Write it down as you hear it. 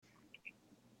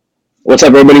What's up,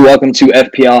 everybody? Welcome to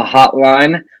FPL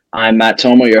Hotline. I'm Matt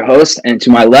Tomo, your host, and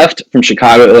to my left from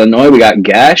Chicago, Illinois, we got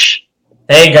Gash.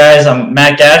 Hey guys, I'm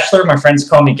Matt Gashler. My friends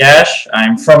call me Gash.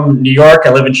 I'm from New York.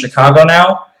 I live in Chicago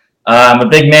now. I'm a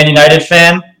big Man United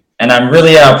fan, and I'm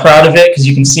really proud of it because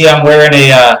you can see I'm wearing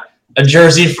a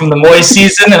jersey from the Moy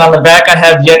season, and on the back I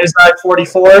have Yenuzai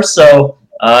 44. So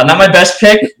not my best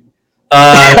pick.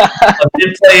 I've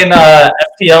been playing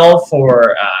FPL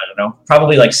for I don't know,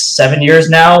 probably like 7 years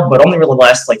now, but only really the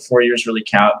last like 4 years really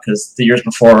count because the years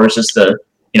before was just the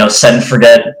set and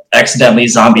forget accidentally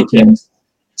zombie teams.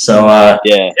 So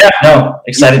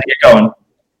excited to get going.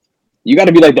 You got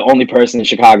to be like the only person in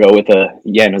Chicago with a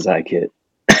Yanazai kit.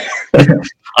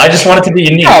 I just want it to be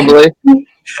unique. Probably.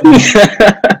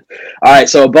 All right,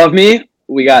 so above me,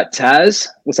 we got Taz.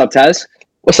 What's up, Taz?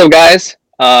 What's up, guys?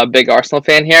 Big Arsenal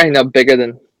fan here. Bigger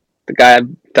than the guy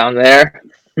down there.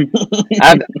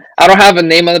 I don't have a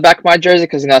name on the back of my jersey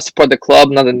because I support the club,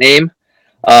 not a name.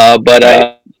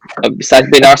 But besides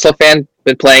being an Arsenal fan,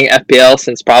 been playing FPL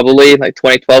since probably like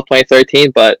 2012,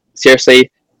 2013. But seriously,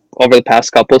 over the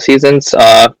past couple seasons,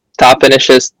 top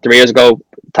finishes 3 years ago,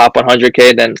 top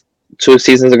 100K, then 2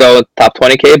 seasons ago, top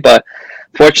 20K. But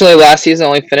fortunately, last season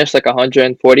only finished like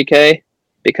 140K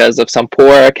because of some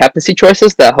poor captaincy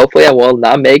choices that hopefully I will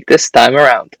not make this time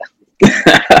around. All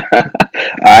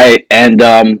right, and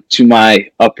to my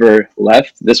upper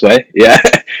left, this way,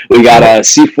 we got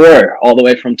C4 all the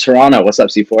way from Toronto. What's up,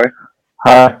 C4?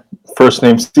 Hi, first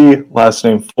name C, last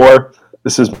name 4.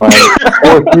 This is my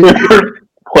 4th year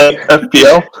playing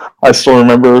FPL. I still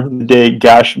remember the day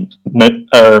Gash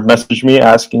messaged me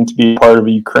asking to be part of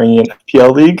a Ukrainian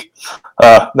FPL league.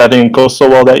 That didn't go so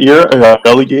well that year. I got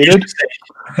relegated.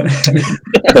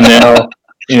 And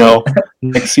now,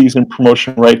 next season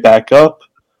promotion right back up.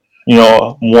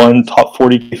 One top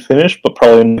 40K finish, but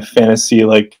probably my fantasy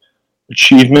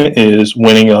achievement is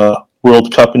winning a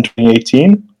World Cup in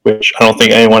 2018, which I don't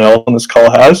think anyone else on this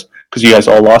call has because you guys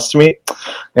all lost to me.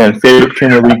 And favorite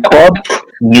Premier League club,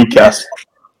 Newcastle.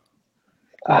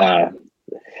 And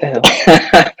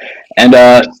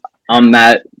I'm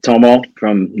Matt Tomo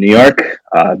from New York,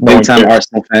 big time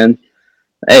Arsenal fan.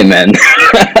 Hey, man.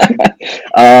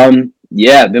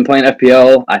 I've been playing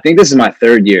FPL. I think this is my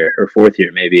 3rd year or 4th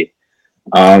year, maybe.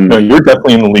 No, you're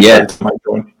definitely in the league. Yeah.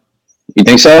 You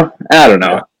think so? I don't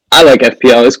know. I like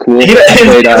FPL. It's cool.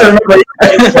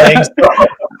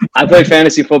 I played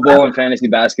fantasy football and fantasy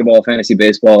basketball, fantasy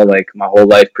baseball, like my whole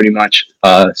life pretty much.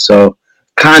 So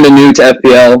kind of new to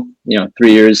FPL,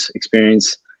 3 years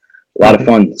experience, a lot of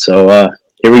fun. So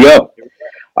here we go.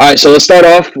 All right, so let's start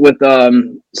off with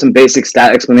some basic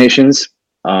stat explanations.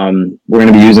 We're going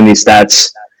to be using these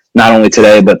stats not only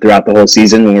today, but throughout the whole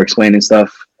season when we're explaining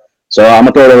stuff. So I'm going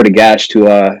to throw it over to Gash to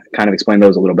kind of explain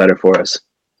those a little better for us.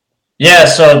 Yeah,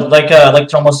 so like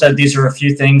Tomo said, these are a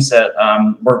few things that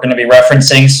we're going to be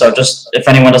referencing. So just if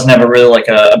anyone doesn't have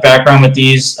a background with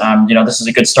these, this is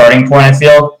a good starting point, I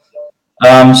feel.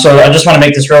 So I just want to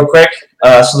make this real quick.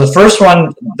 So the first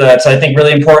one that's I think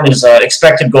really important is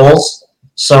expected goals.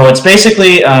 So it's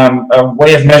basically a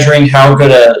way of measuring how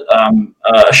good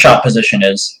a shot position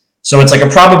is. So it's like a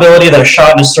probability that a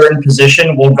shot in a certain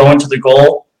position will go into the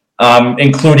goal,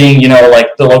 including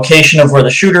the location of where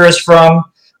the shooter is from,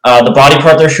 the body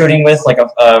part they're shooting with, like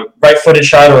a right-footed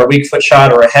shot or a weak foot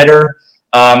shot or a header,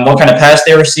 what kind of pass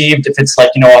they received, if it's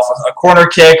off a corner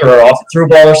kick or off a through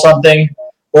ball or something,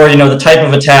 or the type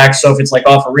of attack. So if it's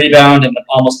off a rebound and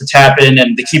almost a tap in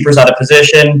and the keeper's out of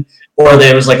position, or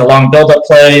there was a long build-up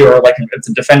play, or if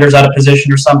the defender's out of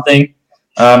position or something.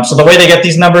 So the way they get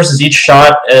these numbers is each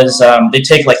shot is they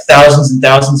take thousands and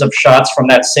thousands of shots from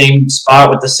that same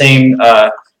spot with the same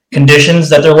conditions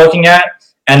that they're looking at,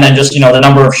 and then just the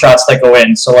number of shots that go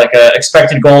in. So a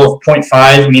expected goal of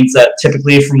 0.5 means that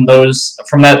typically from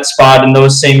that spot in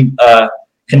those same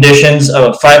conditions,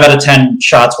 5 out of 10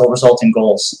 shots will result in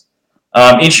goals.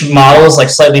 Each model is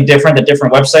slightly different that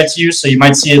different websites use, so you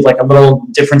might see a little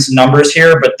difference in numbers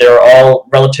here, but they're all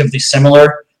relatively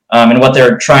similar in what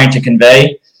they're trying to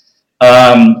convey.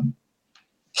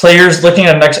 Players looking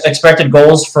at expected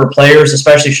goals for players,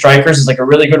 especially strikers, is a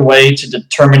really good way to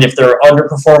determine if they're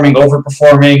underperforming,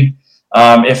 overperforming,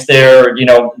 if their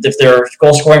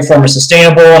goal scoring form is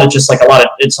sustainable and it's just a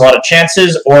lot of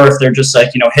chances, or if they're just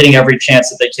hitting every chance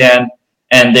that they can.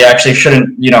 And they actually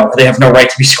shouldn't, they have no right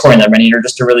to be scoring that many. You're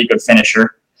just a really good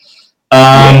finisher.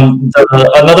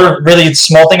 Another really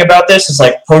small thing about this is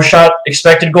post-shot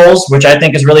expected goals, which I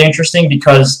think is really interesting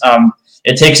because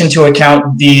it takes into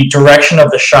account the direction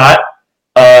of the shot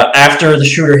after the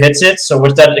shooter hits it. So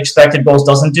what that expected goals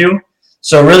doesn't do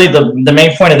So really, the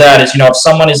main point of that is, if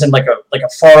someone is in like a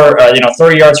far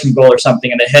 30 yards from goal or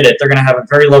something and they hit it, they're going to have a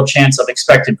very low chance of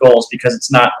expected goals because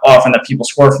it's not often that people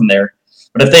score from there.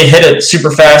 But if they hit it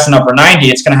super fast and upper 90,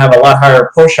 it's going to have a lot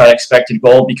higher post shot expected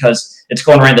goal because it's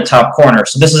going right in the top corner.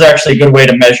 So this is actually a good way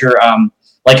to measure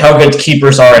like how good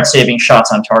keepers are at saving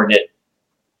shots on target.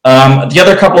 The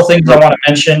other couple of things I want to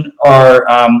mention are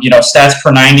stats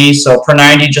per 90. So per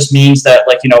 90 just means that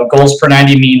goals per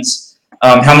 90 means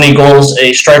how many goals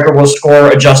a striker will score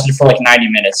adjusted for 90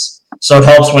 minutes. So it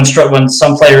helps when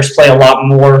some players play a lot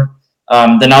more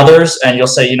than others, and you'll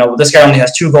say, this guy only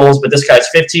has 2 goals, but this guy's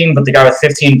 15, but the guy with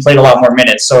 15 played a lot more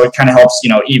minutes, so it kind of helps,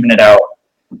 even it out.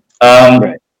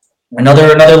 Right.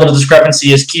 Another little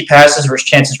discrepancy is key passes versus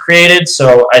chances created.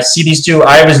 So I see these two.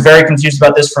 I was very confused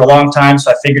about this for a long time,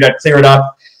 so I figured I'd clear it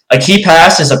up. A key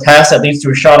pass is a pass that leads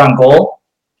to a shot on goal.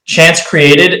 Chance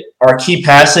created are key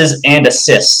passes and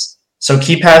assists. So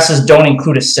key passes don't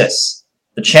include assists.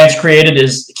 The chance created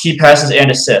is key passes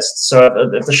and assists. So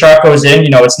if the shot goes in,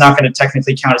 it's not going to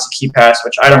technically count as a key pass,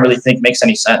 which I don't really think makes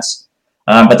any sense.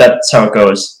 But that's how it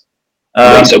goes.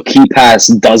 So key pass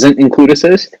doesn't include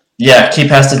assist? Yeah, key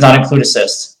pass does not include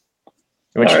assist,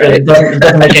 which it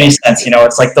doesn't make any sense.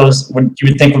 It's like those you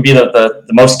would think would be the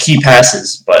most key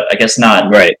passes, but I guess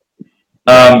not. Right.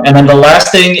 And then the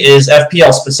last thing is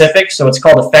FPL specific, so it's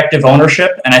called effective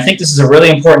ownership, and I think this is a really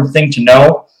important thing to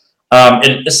know.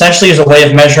 It essentially is a way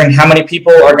of measuring how many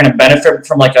people are going to benefit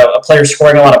from a player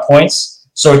scoring a lot of points.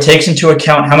 So it takes into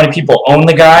account how many people own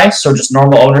the guy, so just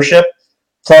normal ownership,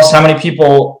 plus how many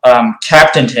people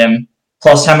captained him,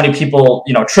 plus how many people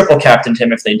triple captained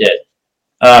him if they did.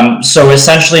 So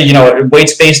essentially, it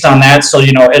weights based on that. So,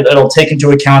 it'll take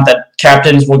into account that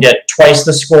captains will get twice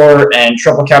the score and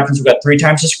triple captains will get 3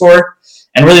 times the score.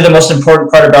 And really the most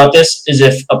important part about this is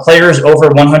if a player is over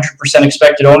 100%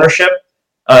 expected ownership,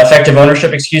 effective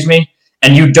ownership,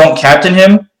 and you don't captain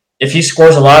him, if he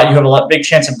scores a lot, you have a big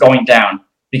chance of going down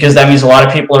because that means a lot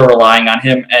of people are relying on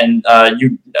him and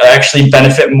you actually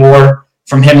benefit more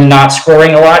from him not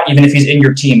scoring a lot, even if he's in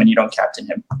your team and you don't captain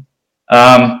him.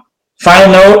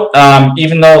 Final note,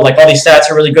 even though all these stats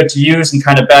are really good to use and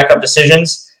kind of back up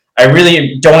decisions, I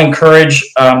really don't encourage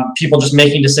people just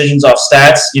making decisions off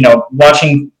stats.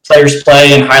 Watching players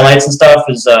play and highlights and stuff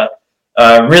is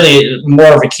really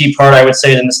more of a key part, I would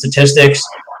say, than the statistics.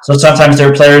 So sometimes there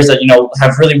are players that,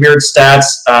 have really weird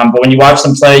stats, but when you watch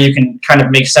them play, you can kind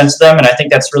of make sense of them. And I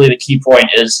think that's really the key point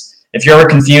is if you're ever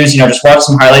confused, just watch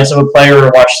some highlights of a player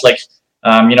or watch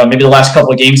maybe the last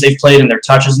couple of games they've played and their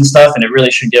touches and stuff, and it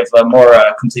really should give a more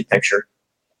complete picture.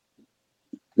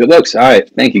 Good looks. All right.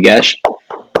 Thank you, Gash.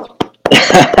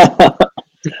 All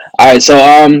right.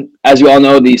 So, as you all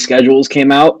know, the schedules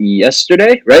came out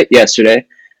yesterday, right? Yesterday.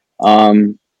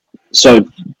 So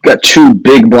got 2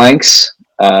 big blanks.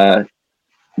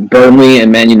 Burnley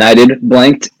and Man United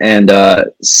blanked, and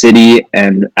City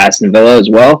and Aston Villa as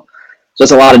well. So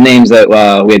it's a lot of names that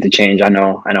we had to change. I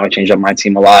know I changed up my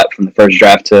team a lot from the first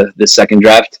draft to this second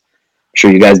draft. I'm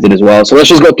sure you guys did as well. So let's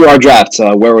just go through our drafts,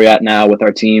 where we're at now with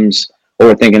our teams, what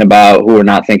we're thinking about, who we're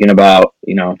not thinking about,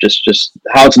 just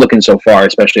how it's looking so far,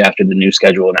 especially after the new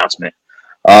schedule announcement.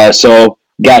 So,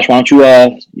 Gash, why don't you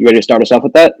ready to start us off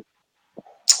with that?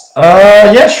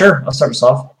 Yeah, sure. I'll start us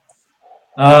off.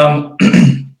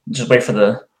 Just wait for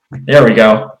there we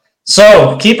go.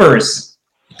 So, keepers.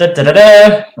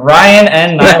 Ryan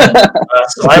and Nyland.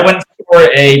 So I went for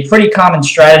a pretty common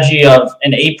strategy of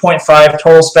an 8.5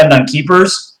 total spend on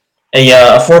keepers,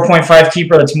 a 4.5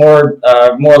 keeper that's more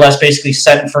or less basically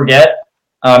set and forget,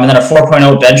 and then a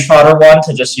 4.0 bench fodder one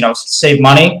to just save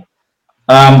money.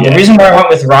 The reason why I went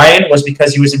with Ryan was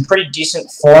because he was in pretty decent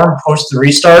form post the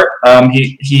restart.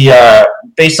 He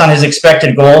based on his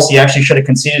expected goals, he actually should have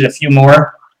conceded a few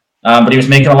more, but he was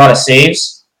making a lot of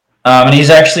saves. And he's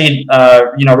actually,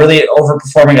 really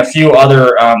overperforming a few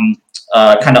other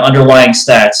kind of underlying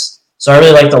stats. So I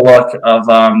really like the look of,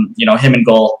 him in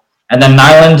goal. And then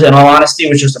Nyland, in all honesty,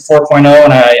 was just a 4.0,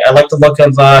 and I like the look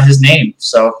of his name.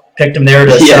 So picked him there.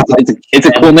 It's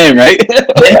a cool name, right?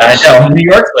 Yeah, I know. New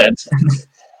York lives.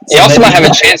 He also might have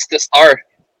a chance to start.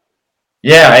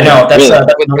 Yeah, I know. That's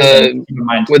really?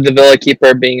 With the Villa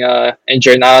keeper being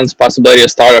injured, Nyland's possibility to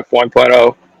start at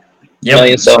 4.0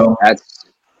 million. So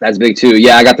that's big too.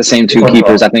 Yeah, I got the same 2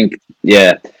 keepers. I think.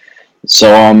 Yeah.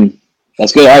 So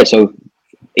that's good. All right. So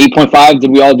 8.5.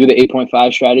 Did we all do the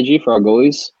 8.5 strategy for our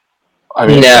goalies? I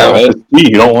mean, no. Right?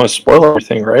 You don't want to spoil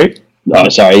everything, right? Oh,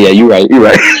 sorry. Yeah, you're right. All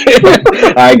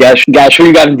right, guys. Who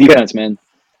you got in defense, man?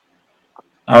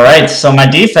 All right. So my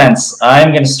defense, I'm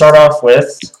going to start off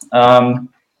with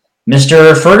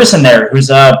Mr. Ferguson there, who's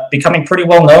becoming pretty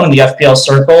well known in the FPL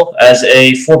circle as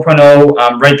a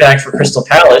 4.0 right back for Crystal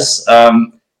Palace.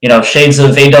 Shades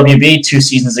of AWB 2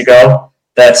 seasons ago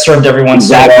that served everyone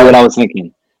exactly so well. What I was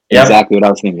thinking. Yep. Exactly what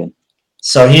I was thinking.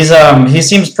 So he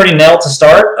seems pretty nailed to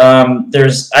start.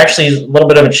 There's actually a little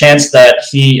bit of a chance that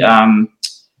he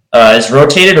is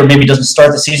rotated or maybe doesn't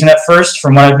start the season at first.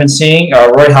 From what I've been seeing,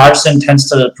 Roy Hodgson tends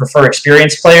to prefer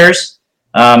experienced players.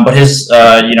 But his,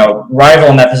 rival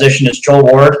in that position is Joel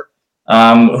Ward,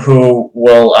 who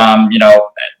will,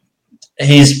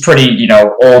 he's pretty,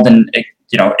 old and,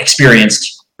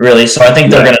 experienced, really. So I think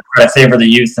they're going to try to favor the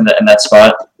youth in that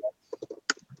spot.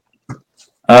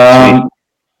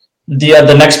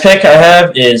 The next pick I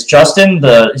have is Justin.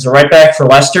 He's a right back for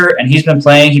Leicester, and he's been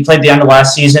playing. He played the end of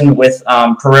last season with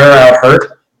Pereira out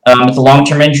hurt with a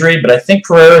long-term injury, but I think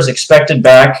Pereira is expected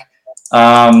back.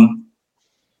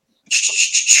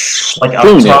 Like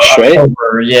October,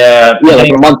 right? Yeah,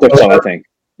 like a month or so, I think.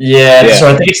 Yeah, so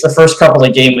I think it's the first couple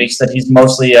of game weeks that he's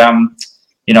mostly,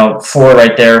 for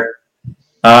right there.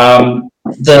 So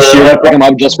you're going to pick him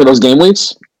up just for those game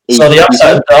weeks? So the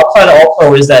upside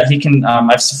also is that he can,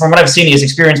 from what I've seen, he's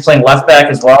experienced playing left back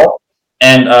as well.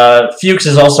 And Fuchs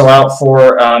is also out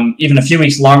for even a few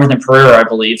weeks longer than Pereira, I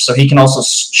believe. So he can also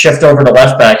shift over to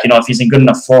left back, if he's in good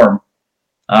enough form.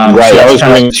 Right, I was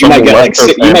reading you might get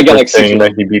like saying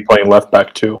that he'd be playing left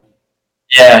back too.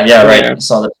 Yeah, right. I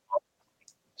saw that.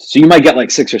 So you might get like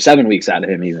 6 or 7 weeks out of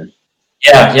him, even.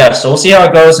 Yeah. So we'll see how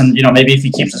it goes, and maybe if he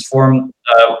keeps his form.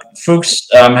 Fuchs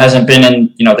hasn't been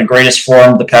in the greatest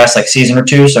form the past season or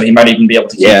two, so he might even be able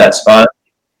to keep that spot.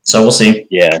 So we'll see.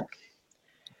 Yeah.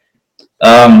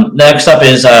 Next up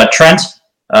is Trent.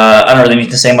 I don't really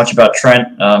need to say much about Trent.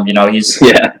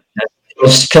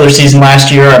 He's killer season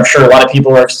last year. I'm sure a lot of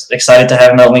people are excited to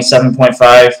have him at only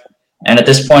 7.5. And at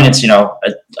this point, it's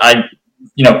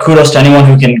kudos to anyone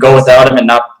who can go without him and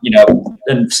not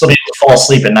and still be able to fall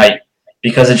asleep at night,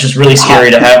 because it's just really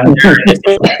scary to have him there. And if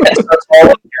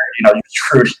you're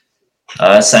screwed.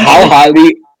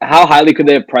 Essentially. How highly could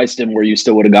they have priced him where you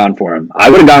still would have gone for him?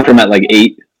 I would have gone for him at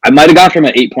 8. I might have gone for him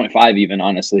at 8.5 even,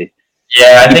 honestly.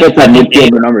 Yeah, I think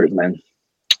midfielder numbers, man.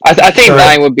 I think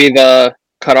 9 would be the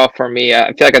cutoff for me.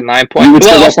 I feel like a 9 point. You would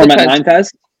still go for him at 9,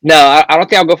 Taz? No, I don't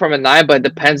think I'll go for him at 9, but it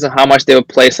depends on how much they would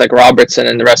place Robertson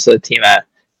and the rest of the team at.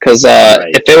 Because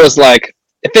if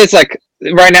it's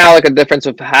right now a difference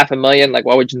of $500,000,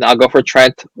 why would you not go for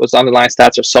Trent? His underlying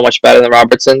stats are so much better than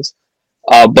Robertson's.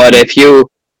 But if you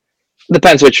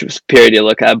depends which period you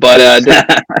look at. But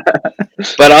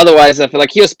but otherwise, I feel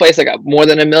like he was placed more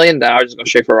than $1 million. Then I'll just go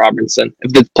straight for Robertson.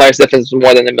 If the price difference is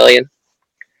more than $1 million.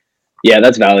 Yeah,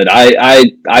 that's valid.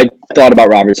 I thought about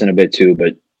Robertson a bit too,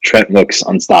 but Trent looks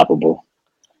unstoppable.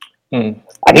 I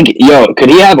think, could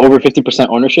he have over 50%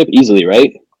 ownership easily,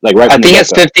 right? I think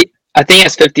it's 50. I think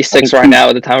it's 56 right now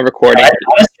at the time of recording. I'd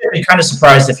be kind of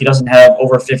surprised if he doesn't have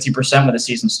over 50% when the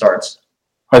season starts.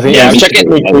 I think I'm checking.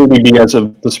 KDB as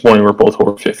of this morning were both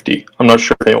over 50. I'm not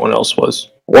sure if anyone else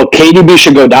was. Well, KDB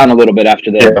should go down a little bit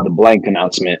after the blank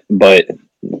announcement, but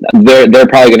they're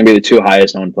probably going to be the 2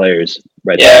 highest owned players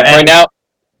right there. Right now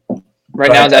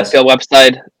on the FPL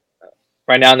website.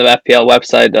 Right now on the FPL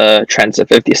website, Trent's at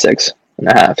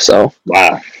 56.5. So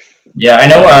wow. Yeah, I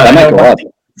know. That might go up.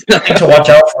 The thing to watch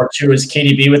out for too is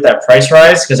KDB with that price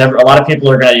rise, because a lot of people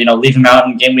are going to leave him out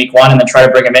in game week 1 and then try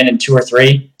to bring him in 2 or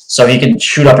 3, so he can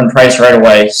shoot up in price right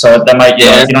away. So that might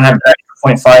if you don't have that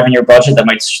 0.5 in your budget, that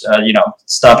might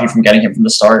stop you from getting him from the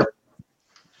start.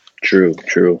 True.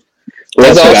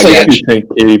 There's also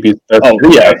KDB's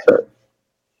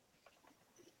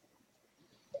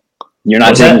You're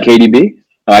not taking KDB?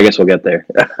 Oh, I guess we'll get there.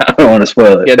 I don't want to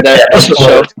spoil it. Get there.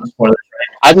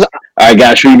 All right,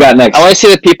 guys, who you got next? I want to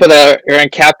see the people that are in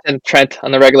captain Trent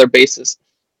on a regular basis.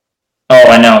 Oh,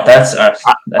 I know. That's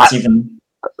even.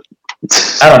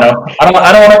 I don't know.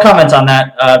 I don't want to comment on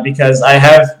that because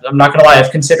I'm not gonna lie,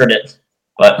 I've considered it,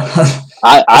 but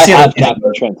I have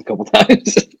captained Trent a couple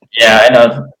times. Yeah, I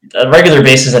know. A regular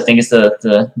basis, I think, is that'd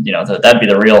be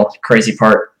the real crazy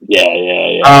part.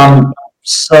 Yeah.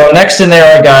 So next in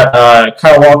there, I got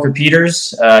Kyle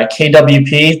Walker-Peters,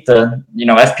 KWP. The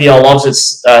FPL loves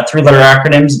its 3-letter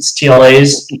acronyms. It's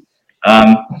TLAs.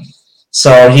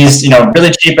 So he's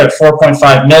really cheap at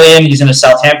 4.5 million. He's in a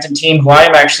Southampton team who I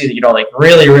am actually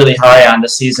really really high on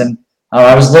this season.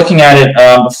 I was looking at it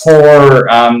before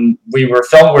we were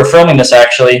filming this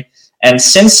actually, and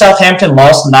since Southampton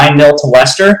lost 9-0 to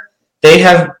Leicester, they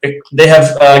have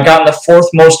gotten the 4th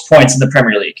most points in the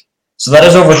Premier League. So that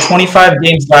is over 25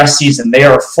 games last season. They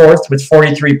are 4th with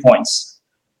 43 points.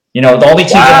 The only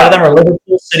teams ahead of them are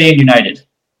Liverpool, City, and United.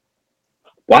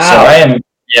 Wow. So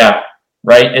Yeah,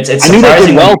 right. It's I knew they surprising.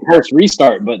 did well post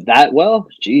restart, but that well,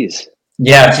 jeez.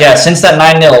 Yeah. Since that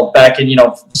 9-0 back in,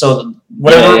 so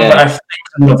whatever, Yeah. I think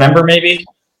November maybe.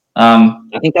 I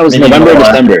think that was maybe November or more.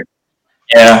 December.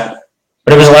 Yeah,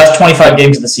 but it was the last 25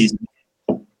 games of the season.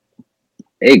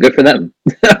 Hey, good for them.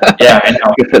 Yeah, I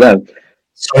know. Good for them.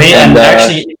 So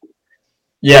actually,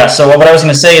 yeah. So what I was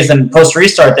going to say is, then post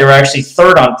restart, they were actually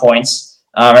third on points,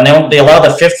 and they allowed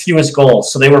the fifth fewest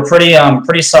goals. So they were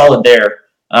pretty solid there.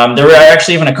 There were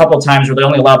actually even a couple of times where they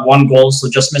only allowed one goal, so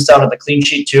just missed out on the clean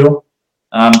sheet too.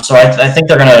 So I think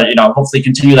they're going to hopefully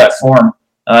continue that form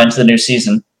into the new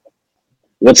season.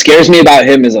 What scares me about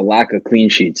him is a lack of clean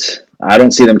sheets. I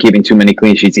don't see them keeping too many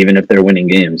clean sheets, even if they're winning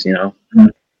games. Yeah,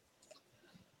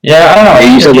 I don't know.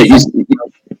 You said that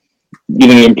you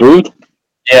think improved?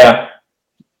 Yeah.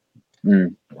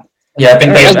 Yeah,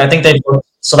 I think they.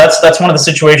 So that's one of the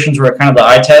situations where kind of the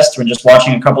eye test, when just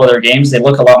watching a couple of their games, they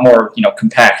look a lot more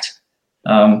compact.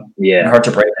 And hard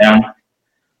to break down.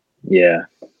 Yeah.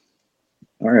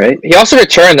 All right. He also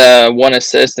returned 1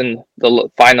 assist in the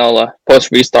final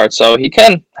post restart, so he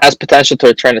has potential to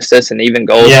return assists and even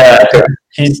goals. Yeah,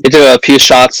 he took a few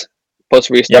shots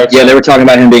post restart. Yeah, they were talking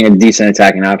about him being a decent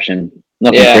attacking option.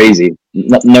 Nothing crazy.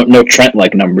 No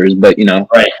Trent-like numbers, but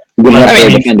right. Good enough for a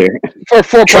defender. For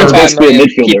 4.5 million,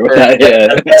 midfielder with that. Yeah.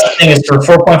 That's the thing is, for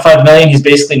 4.5 million, he's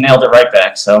basically nailed it right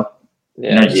back. So you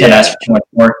can't ask for too much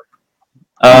more.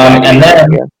 And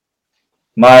then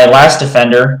my last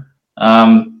defender,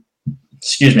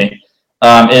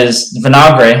 is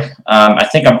Vinagre. I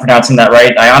think I'm pronouncing that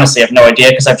right. I honestly have no idea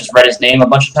because I've just read his name a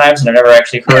bunch of times and I've never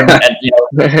actually heard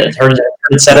heard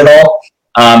it said at all.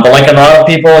 But like a lot of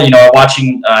people,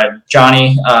 watching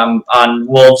Johnny on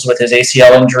Wolves with his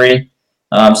ACL injury,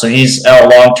 so he's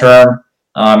out long term,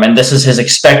 and this is his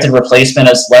expected replacement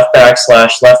as left back /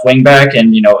 left wing back.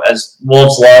 And as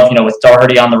Wolves love, with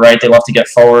Doherty on the right, they love to get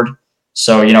forward.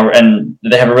 So and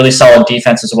they have a really solid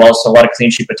defense as well, so a lot of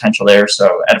clean sheet potential there.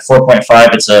 So at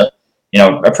 4.5, it's a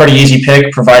pretty easy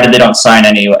pick, provided they don't sign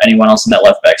anyone else in that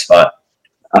left back spot.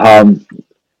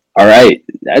 All right.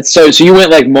 So you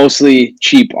went like mostly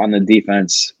cheap on the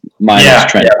defense, minus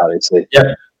Trent, obviously.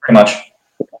 Yeah, pretty much.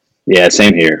 Yeah,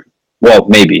 same here. Well,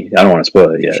 maybe. I don't want to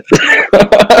spoil it yet.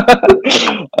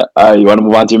 You want to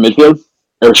move on to your midfield?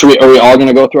 Or are we all going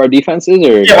to go through our defenses?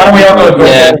 Or yeah, why don't we all go through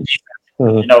the defense?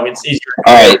 It's easier.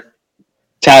 All right.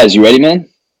 Taz, you ready, man?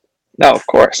 No, of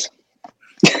course.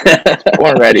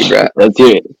 Born ready, bro. Let's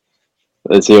hear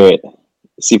it.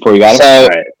 C4, you got it? All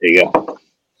right, there you go.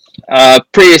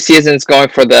 Previous seasons, going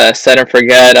for the set and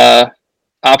forget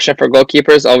option for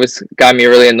goalkeepers always got me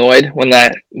really annoyed when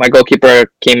my goalkeeper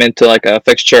came into like a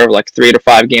fixture of like 3 to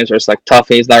 5 games where it's like tough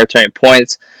and he's not returning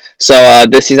points. So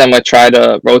this season I'm going to try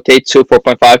to rotate 2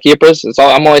 4.5 keepers. So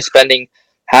I'm only spending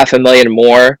 $500,000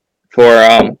 more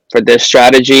for this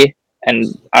strategy, and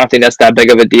I don't think that's that big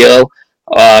of a deal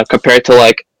compared to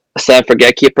like a set and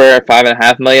forget keeper at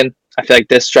 $5.5 million. I feel like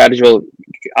this strategy will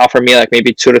offer me like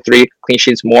maybe 2 to 3 clean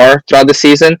sheets more throughout the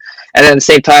season. And then at the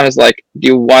same time, it's like, do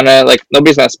you want to, like,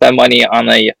 nobody's going to spend money on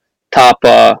a top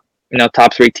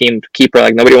 3 team keeper.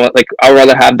 Like, nobody want, like, I would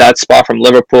rather have that spot from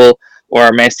Liverpool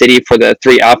or Man City for the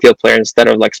 3 outfield players instead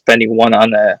of like spending one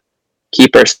on the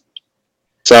keepers.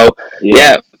 So,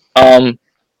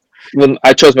 when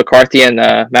I chose McCarthy and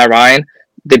Matt Ryan,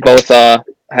 they both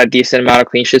had decent amount of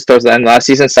clean sheets towards the end of last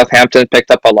season. Southampton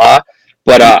picked up a lot.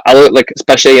 But I look like,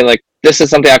 especially like, this is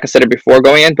something I considered before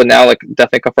going in, but now like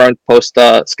definitely confirmed post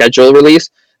schedule release.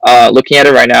 Looking at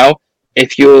it right now,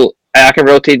 I can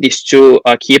rotate these 2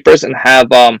 keepers and have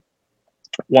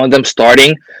one of them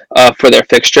starting for their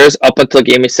fixtures up until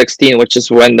game week 16, which is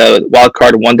when the wild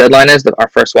card 1 deadline is, our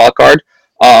first wild card.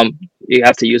 You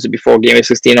have to use it before game week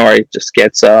 16, or it just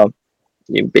gets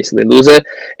you basically lose it.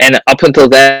 And up until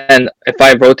then, if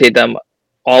I rotate them,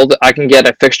 I can get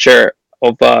a fixture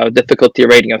of difficulty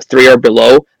rating of 3 or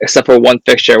below, except for one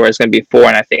fixture where it's going to be 4,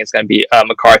 and I think it's going to be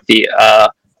McCarthy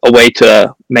away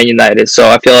to Man United. So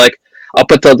I feel like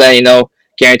up until then,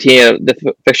 guaranteeing a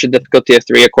fixture difficulty of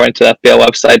 3 according to the FPL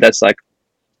website, that's like,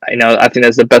 I think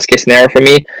that's the best case scenario for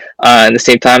me. At the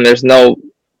same time, there's no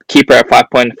keeper at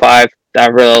 5.5 that I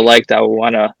really like that I would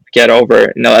want to get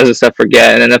over, as I said,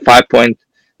 forget. And then the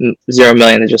 5.0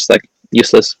 million is just like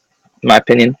useless, in my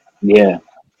opinion. Yeah.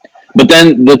 But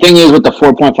then the thing is with the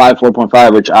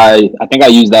 4.5, which I think I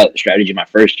used that strategy my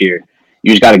first year.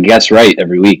 You just got to guess right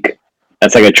every week.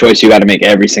 That's like a choice you got to make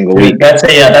every single week. That's a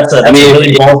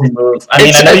really ballsy move. I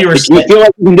mean, I know you were. If you feel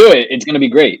like you can do it, it's going to be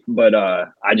great. But I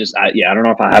don't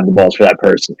know if I have the balls for that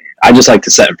personally. I just like to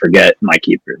set and forget my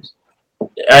keepers.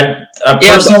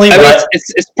 Personally, I mean,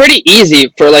 it's pretty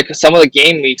easy for like some of the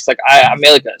game weeks. Like I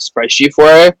made like a spreadsheet for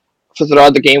it for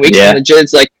throughout the game weeks, and legit,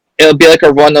 it's like it'll be like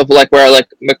a run of like where like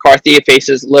McCarthy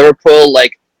faces Liverpool,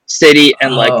 like City,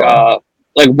 and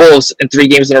like Wolves in 3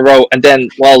 games in a row, and then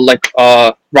like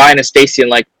Ryan is facing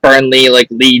like Burnley, like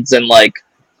Leeds, and like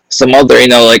some other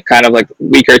like kind of like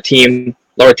weaker team,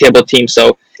 lower table team.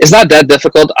 So it's not that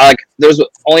difficult. Like there's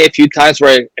only a few times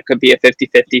where it could be a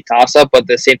 50-50 toss up, but at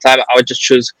the same time, I would just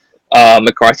choose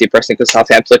McCarthy personally because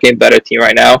Southampton's looking a better team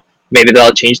right now. Maybe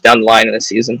they'll change down the line in the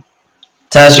season.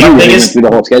 Taz, my biggest through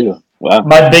the whole schedule. Wow.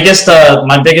 My biggest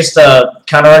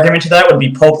counter argument to that would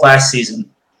be Pope last season,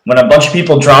 when a bunch of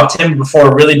people dropped him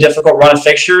before a really difficult run of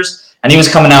fixtures, and he was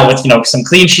coming out with some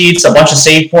clean sheets, a bunch of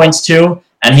save points too,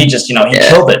 and he just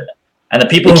killed it. And the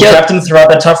people who kept him throughout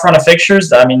that tough run of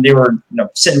fixtures, I mean, they were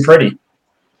sitting pretty.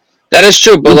 That is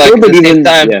true, but like at the same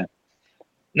time,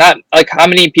 not like how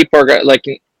many people are like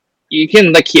you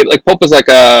can like keep like Pope is like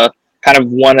a kind of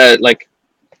one of like.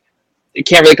 You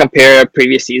can't really compare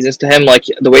previous seasons to him. Like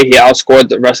the way he outscored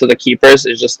the rest of the keepers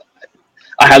is just.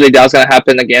 I highly doubt it's gonna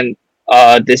happen again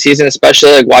this season,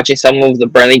 especially like watching some of the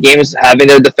Burnley games, having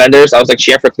their defenders. I was like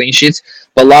cheering for clean sheets,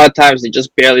 but a lot of times they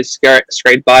just barely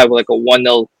scraped by with like a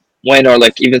 1-0 win, or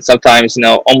like even sometimes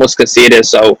almost conceded.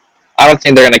 So I don't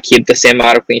think they're gonna keep the same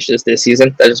amount of clean sheets this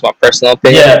season. That's just my personal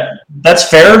opinion. Yeah, that's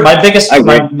fair. My biggest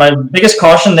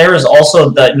caution there is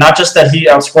also that not just that he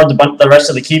outscored the rest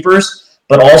of the keepers,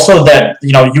 but also that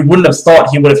you wouldn't have thought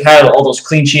he would have had all those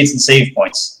clean sheets and save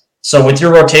points. So with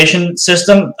your rotation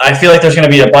system, I feel like there's going to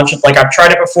be a bunch of I've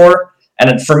tried it before,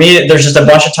 and for me, there's just a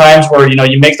bunch of times where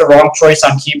you make the wrong choice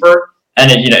on keeper, and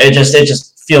it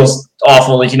just feels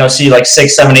awful. Like see like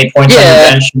 6, 7, 8 points on the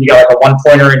bench, and you got like a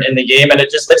 1-pointer in the game, and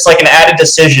it's like an added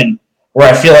decision where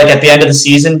I feel like at the end of the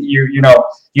season, you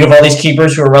have all these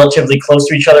keepers who are relatively close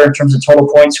to each other in terms of total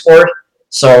points scored.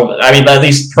 So I mean, at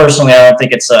least personally, I don't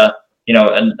think it's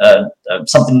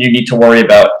something you need to worry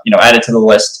about. Added to the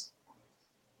list.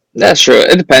 That's true.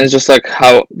 It depends. Just like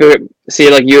how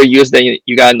you used that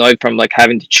you got annoyed from like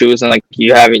having to choose, and like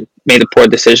you having made a poor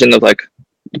decision of like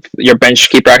your bench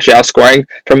keeper actually outscoring.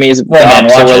 For me, is the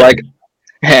opposite. Where like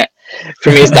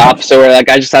for me, it's the opposite. Where like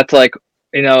I just had to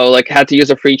had to use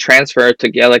a free transfer to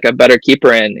get like a better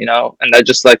keeper in, and that's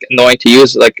just like annoying to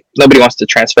use. Like nobody wants to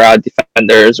transfer out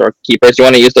defenders or keepers. You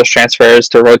want to use those transfers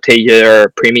to rotate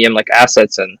your premium like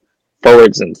assets and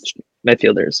forwards and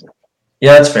midfielders.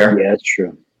 Yeah, that's fair. Yeah, that's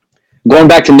true. Going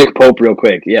back to Nick Pope real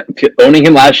quick. Yeah, owning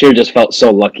him last year just felt so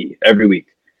lucky every week.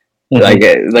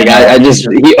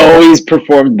 Mm-hmm. He always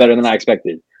performed better than I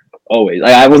expected. Always.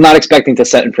 I was not expecting to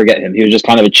set and forget him. He was just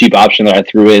kind of a cheap option that I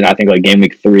threw in, I think like game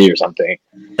week 3 or something.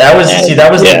 That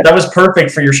was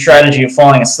perfect for your strategy of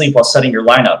falling asleep while setting your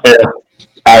lineup. Yeah.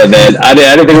 All right, man. I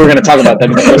didn't think we were going to talk about that.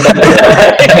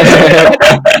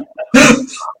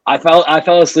 I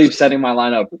fell asleep setting my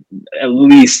lineup at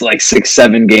least like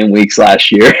 6-7 game weeks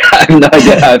last year. I have no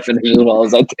idea how I finished as well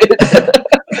as I did.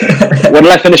 When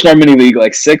did I finish in our mini league?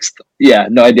 Like 6th? Yeah,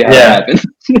 no idea how that happened.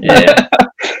 Yeah.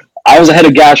 I was ahead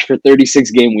of Gash for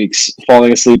 36 game weeks,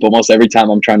 falling asleep almost every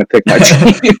time I'm trying to pick my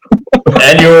team.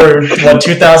 And you were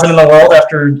 2,000 in the world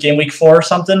after game week 4 or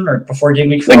something, or before game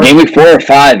week 4? Like game week 4 or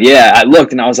 5, yeah. I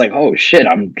looked and I was like, oh shit,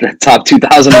 I'm top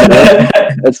 2,000 in the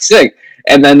world. That's sick.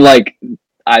 And then like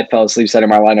I fell asleep setting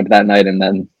my lineup that night, and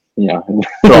then down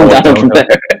from there.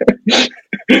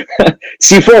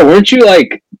 C4, weren't you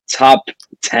like top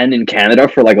 10 in Canada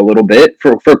for like a little bit,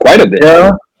 for quite a bit?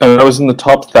 Yeah, and I was in the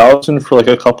top 1,000 for like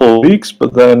a couple of weeks,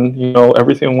 but then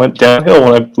everything went downhill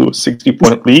when I blew a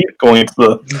 60-point lead going into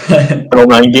the final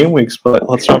 9 game weeks. But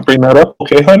let's not bring that up,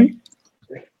 okay, honey?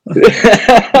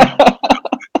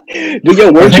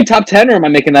 Weren't you top 10, or am I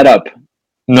making that up?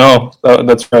 No,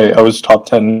 that's right. I was top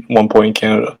 10 1 point in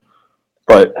Canada,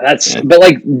 but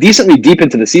like decently deep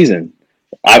into the season.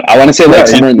 I want to say like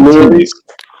somewhere in the 20s.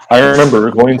 I remember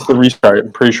going into the restart.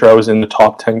 I'm pretty sure I was in the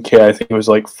top 10K. I think it was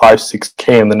like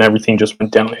 5-6K, and then everything just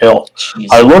went downhill. Jesus.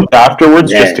 I looked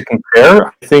afterwards just to compare.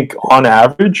 I think on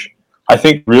average,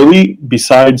 really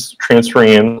besides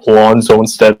transferring in Alonso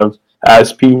instead of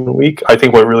Asp 1 week, I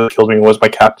think what really killed me was my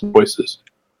captain choices.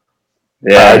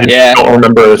 I don't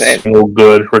remember a single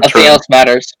good return. Nothing else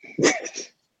matters.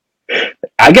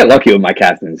 I get lucky with my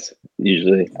captains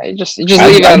usually. You just leave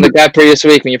it on the guy previous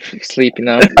week when you sleep.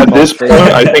 At this point,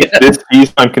 I think this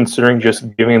season I'm considering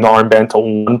just giving the armband to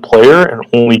one player and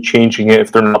only changing it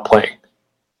if they're not playing.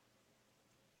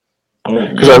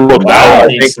 Because I looked out.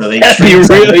 That'd be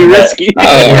really risky.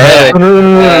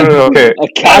 No. Okay. A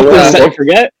captain set and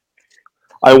forget.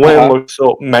 I went and looked.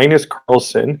 So Magnus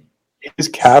Carlsen, his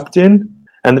captain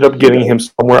ended up getting him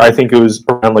somewhere. I think it was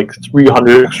around like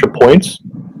 300 extra points.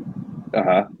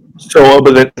 Uh-huh. So,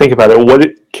 but then think about it. What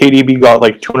did KDB got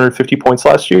like 250 points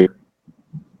last year?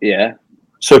 Yeah.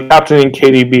 So captaining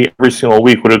KDB every single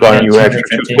week would have gotten you an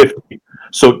extra 250.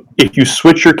 So if you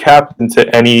switch your captain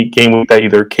to any game week that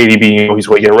either KDB, he's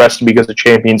going to get arrested because of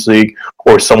Champions League,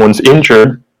 or someone's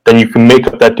injured, then you can make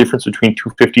up that difference between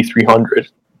 250, 300.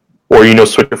 Or,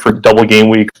 switch it for double game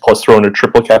week plus throw in a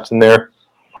triple captain there.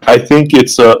 I think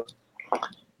that's the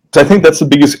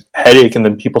biggest headache, and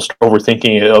then people start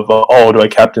overthinking it of, do I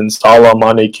captain Salah,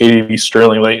 Mane, KDB,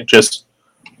 Sterling?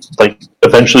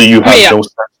 Eventually you have no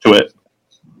sense to it.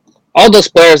 All those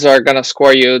players are gonna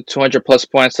score you 200 plus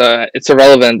points. It's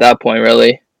irrelevant at that point,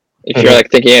 really. If you're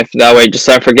thinking it that way, just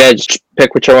don't forget. Just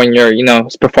pick whichever one you're,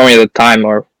 is performing at the time,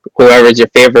 or whoever is your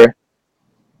favorite.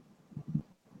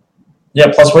 Yeah.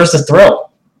 Plus, where's the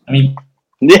thrill? I mean,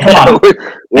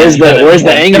 where's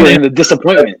the anger and the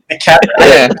disappointment?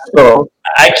 So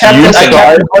I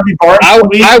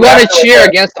want to cheer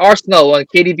against Arsenal when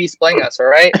KDB's playing us. All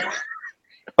right.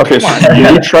 Okay, so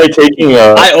you try taking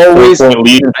a point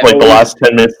lead in the last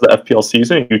 10 minutes of the FPL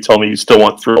season, and you tell me you still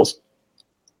want thrills.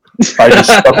 I just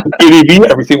stuck with KDB,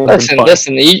 everything would have been fine.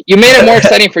 Listen, you made it more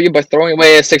exciting for you by throwing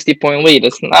away a 60-point lead.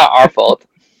 It's not our fault.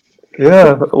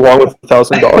 Yeah, along with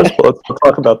 $1,000, but let's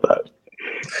talk about that.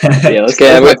 Yeah, let's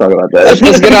talk about that.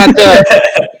 Let's get on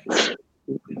to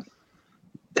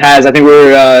Taz, I think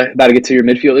we're about to get to your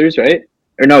midfielders, right?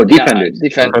 Or no, defenders.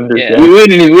 Defenders. Yeah. We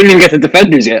didn't even get to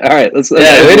defenders yet. All right, let's we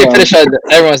didn't finish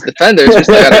everyone's defenders. We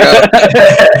still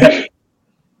gotta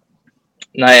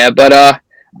go. But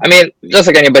I mean, just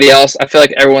like anybody else, I feel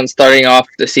like everyone starting off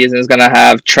the season is gonna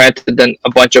have Trent and then a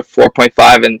bunch of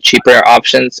 4.5 and cheaper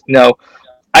options.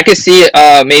 I could see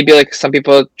maybe like some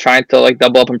people trying to like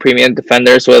double up on premium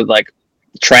defenders with like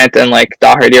Trent and like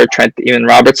Doherty, or Trent even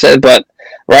Robertson. But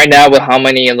right now, with how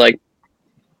many like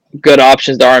good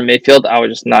options there are in midfield,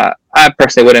 I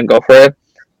personally wouldn't go for it.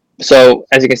 So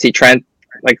as you can see, Trent,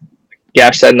 like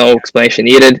Gash said, no explanation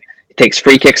needed. He takes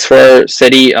free kicks for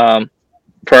City,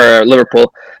 for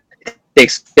Liverpool. He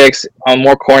takes kicks on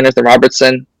more corners than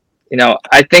Robertson.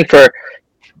 I think for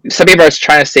some people are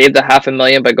trying to save the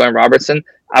 $500,000 by going Robertson.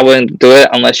 I wouldn't do it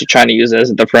unless you're trying to use it as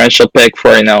a differential pick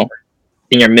for in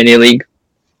your mini league.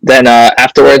 Then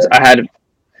afterwards, I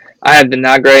had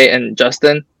Vinagre and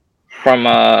Justin from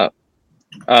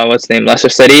Leicester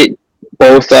City,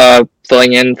 both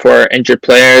filling in for injured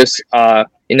players.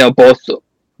 Both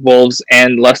Wolves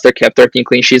and Leicester kept 13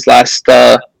 clean sheets last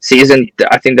season.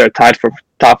 I think they're tied for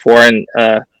top 4 and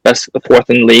fourth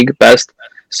in league best.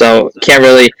 So can't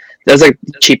really. Those are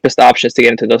the cheapest options to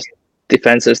get into those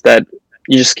defenses that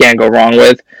you just can't go wrong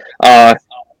with.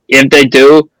 If they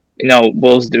do,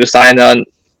 Wolves do sign on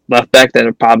left back, then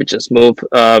they'll probably just move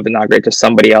Vinagre to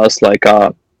somebody else like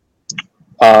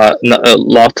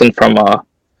Lofton from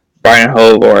Brighton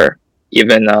Hove, or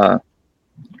even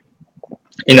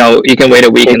you can wait a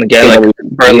week and get like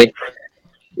Burnley.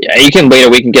 Yeah, you can wait a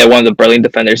week and get one of the Burnley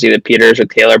defenders, either Peters or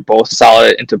Taylor, both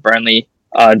solid into Burnley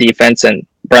defense. And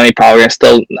Burnley probably are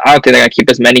still. I don't think they're gonna keep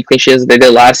as many clean sheets as they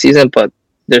did last season, but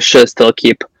they should still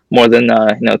keep more than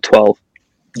 12.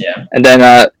 Yeah. And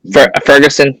then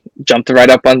Ferguson jumped right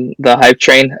up on the hype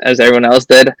train as everyone else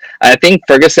did. I think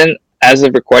Ferguson, as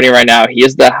of recording right now, he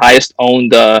is the highest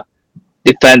owned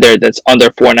defender that's under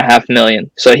 $4.5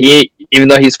 million. So he, even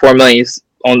though he's $4 million, he's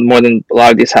owned more than a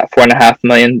lot of these $4.5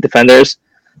 million defenders.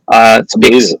 It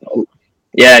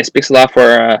speaks a lot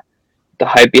for the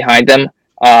hype behind them.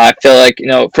 I feel like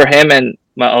for him and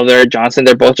my other Johnson,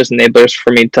 they're both just enablers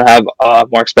for me to have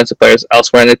more expensive players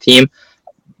elsewhere in the team.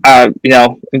 If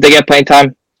they get playing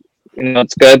time,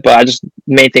 it's good. But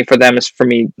main thing for them is for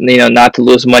me, not to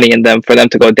lose money in them, for them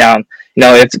to go down.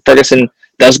 If Ferguson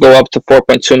does go up to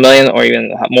 4.2 million or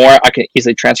even more, I can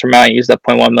easily transfer him out and use that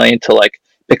 0.1 million to like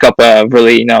pick up a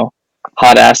really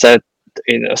hot asset.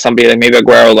 Somebody like maybe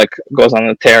Aguero like goes on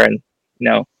a tear, and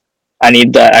I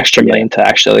need the extra million to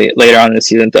actually later on in the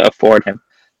season to afford him.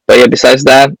 But yeah, besides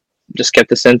that, just kept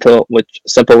this simple with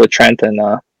Trent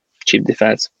and cheap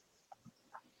defense.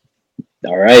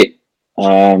 All right.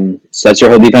 So that's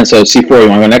your whole defense. So C4, you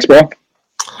want to go next, bro?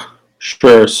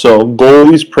 Sure. So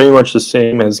goalie's pretty much the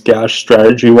same as Gash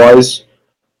strategy-wise.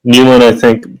 Nealon, I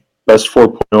think, best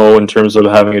 4.0 in terms of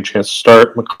having a chance to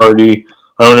start. McCarty,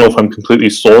 I don't know if I'm completely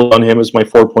sold on him as my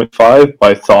 4.5,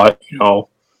 but I thought,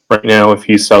 right now, if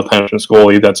he's Southampton's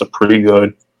goalie, that's a pretty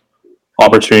good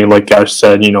opportunity. Like Gash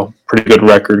said, pretty good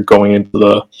record going into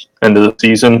the end of the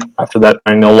season after that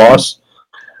 9-0 loss.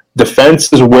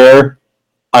 Defense is where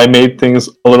I made things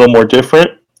a little more different.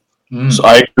 So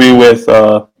I agree with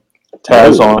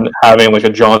Taz on having like a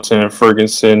Johnson and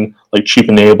Ferguson, like cheap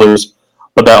enablers.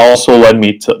 But that also led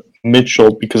me to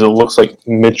Mitchell because it looks like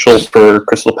Mitchell for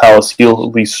Crystal Palace, he'll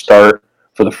at least start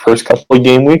for the first couple of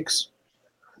game weeks.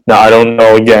 Now, I don't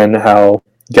know, again, how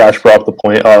Gash brought up the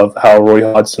point of how Roy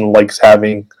Hodgson likes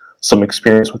having some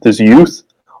experience with his youth.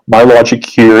 My logic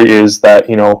here is that,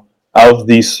 out of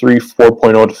these three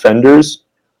 4.0 defenders,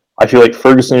 I feel like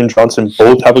Ferguson and Johnson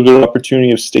both have a good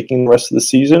opportunity of sticking the rest of the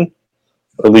season.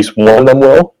 Or at least one of them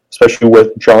will, especially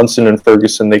with Johnson and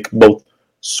Ferguson. They can both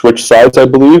switch sides, I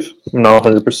believe. I'm not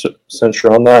 100%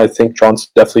 sure on that. I think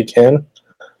Johnson definitely can.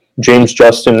 James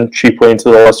Justin, cheap way into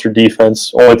the Leicester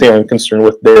defense. Only thing I'm concerned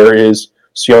with there is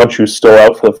Sionchu's still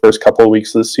out for the first couple of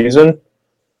weeks of the season.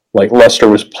 Like, Leicester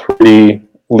was pretty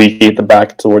leaky at the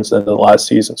back towards the end of the last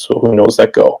season, so who knows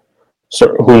that go?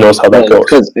 So who knows how that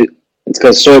goes? It's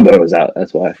because Soyboy was out,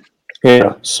 that's why.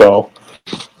 Yeah, so...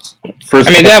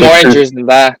 they have more injuries than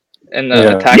that. In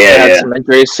the attack, they had some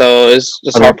injuries, so it's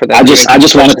just hard for them. I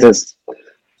just wanted to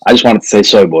say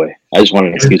Soyboy. I just wanted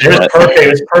an excuse for that. It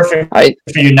was perfect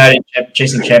for United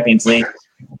chasing Champions League.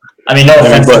 No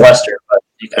offense to Leicester, but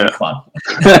you can come on.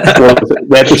 Well,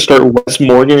 they had to start Wes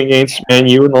Morgan against Man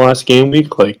U in the last game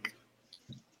week. Like,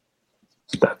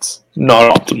 that's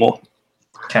not optimal.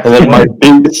 And then my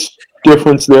biggest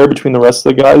difference there between the rest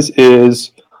of the guys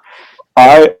is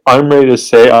I'm ready to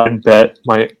say I bet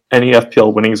any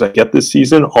FPL winnings I get this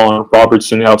season on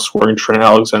Robertson outscoring Trent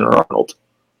Alexander-Arnold.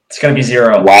 It's going to be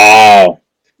 0. Wow.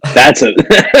 That's a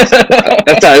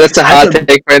hot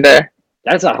take right there.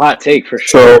 That's a hot take for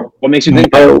sure. So what makes you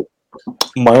think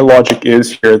my logic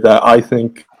is here that I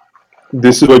think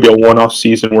this is going to be a one-off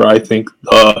season where I think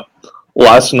the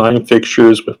last 9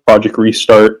 fixtures with Project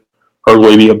Restart are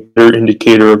going to be a better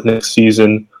indicator of next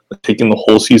season than taking the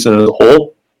whole season as a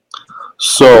whole.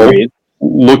 So,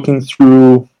 looking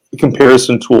through the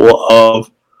comparison tool of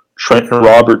Trent and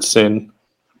Robertson,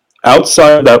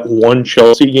 outside of that one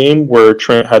Chelsea game where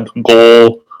Trent had the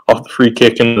goal off the free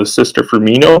kick and the assist to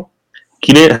Firmino,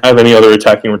 he didn't have any other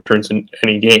attacking returns in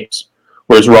any games.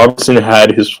 Whereas Robertson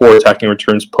had his 4 attacking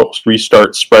returns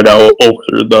post-restart spread out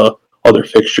over the other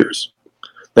fixtures.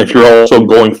 And if you're also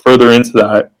going further into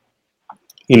that,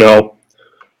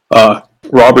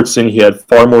 Robertson, he had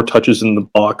far more touches in the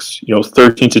box,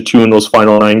 13-2 in those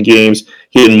final 9 games.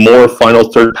 He had more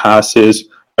final third passes,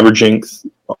 averaging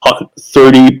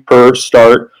 30 per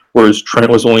start, whereas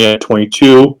Trent was only at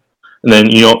 22. And then,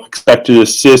 expected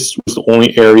assists was the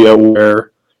only area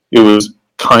where it was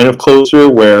kind of closer,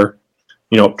 where,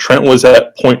 Trent was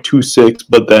at 0.26,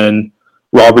 but then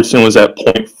Robertson was at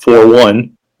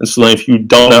 0.41. And so then if you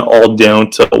dumb that all down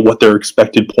to what their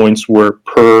expected points were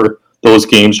per those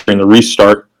games during the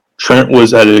restart, Trent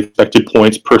was at expected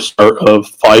points per start of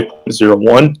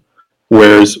 5.01,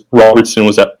 whereas Robertson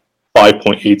was at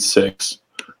 5.86.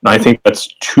 And I think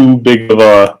that's too big of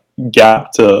a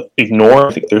gap to ignore.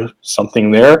 I think there's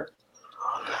something there.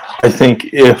 I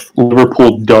think if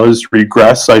Liverpool does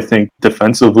regress, I think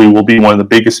defensively will be one of the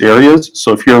biggest areas.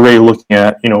 So if you're already looking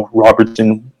at,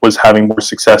 Robertson was having more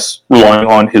success relying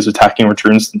on his attacking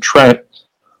returns than Trent,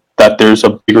 that there's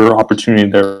a bigger opportunity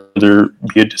there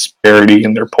be a disparity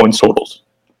in their points totals.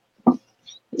 So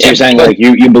you're saying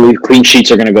you believe clean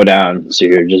sheets are going to go down, so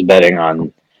you're just betting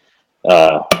on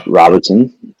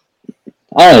Robertson?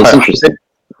 Oh, that's interesting.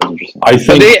 I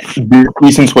think the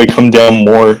reasons why come down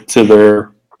more to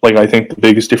their, I think the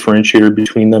biggest differentiator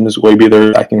between them is maybe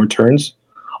their attacking returns.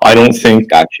 I don't think...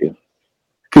 Got you.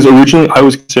 Because originally I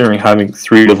was considering having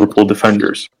 3 Liverpool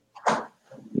defenders.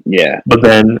 Yeah. But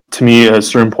then, to me, at a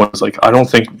certain point, it's I don't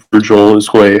think Virgil is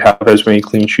going to have as many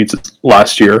clean sheets as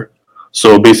last year.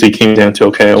 So it basically came down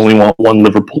to, I only want 1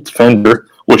 Liverpool defender.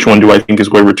 Which one do I think is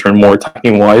going to return more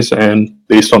attacking-wise? And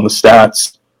based on the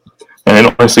stats,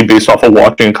 and honestly, based off of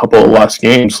watching a couple of last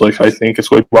games, I think it's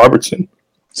going to be Robertson.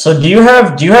 So do you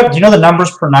know the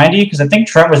numbers per 90? Because I think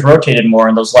Trent was rotated more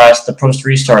in the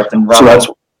post-restart than Robertson.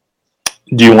 So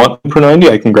do you want per 90?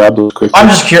 I can grab those quickly. I'm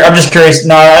just curious.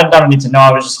 No, I don't need to know.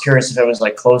 I was just curious if it was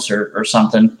closer or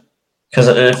something. Because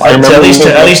at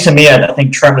least to me, I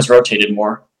think Trent was rotated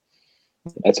more.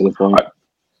 That's a good point.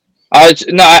 That's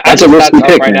a risky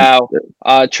pick right now.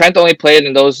 Trent only played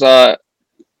in those.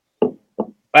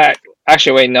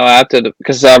 Actually, wait, no,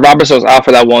 because Robertson was out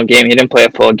for that one game. He didn't play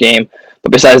a full game.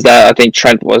 But besides that, I think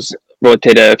Trent was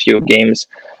rotated a few games.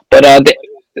 But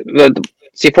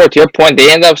C4, to your point,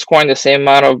 they ended up scoring the same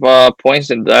amount of points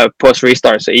in the post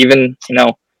restart. So even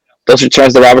those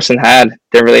returns that Robertson had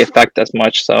didn't really affect as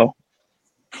much. So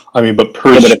but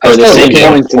per the same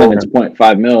points and then it's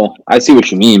 0.5 mil. I see what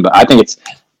you mean, but I think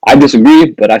I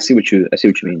disagree, but I see what you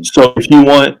mean. So if you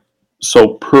want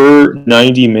So per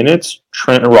 90 minutes,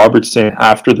 Trent and Robertson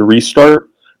after the restart,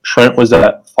 Trent was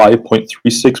at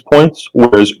 5.36 points,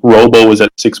 whereas Robo was at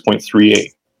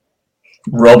 6.38.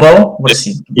 Robo? What is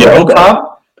he? Yeah.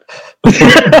 RoboCop?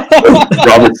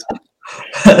 Robertson.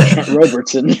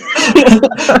 Robertson.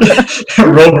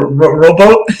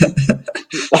 Robo?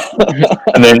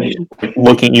 And then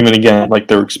looking even again, like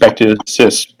their expected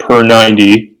assists per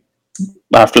 90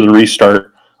 after the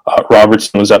restart,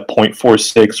 Robertson was at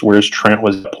 0.46, whereas Trent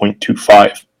was at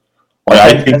 0.25.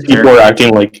 I think people are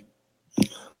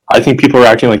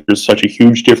acting like there's such a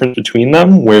huge difference between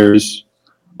them, whereas,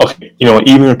 okay,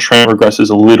 even if Trent regresses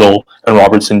a little and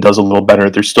Robertson does a little better,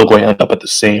 they're still going to end up at the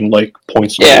same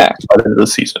points at the end of the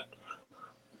season.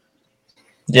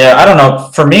 Yeah, I don't know.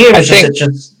 For me, it's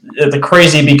just the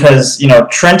crazy because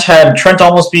Trent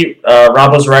almost beat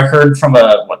Robbo's record from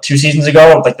 2 seasons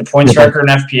ago, like the points record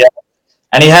in FPL,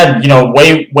 and he had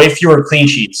way fewer clean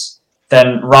sheets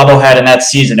than Robbo had in that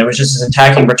season. It was just his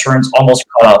attacking returns almost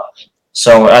caught up.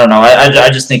 So I don't know. I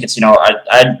just think it's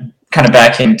I kind of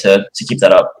back him to keep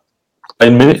that up. I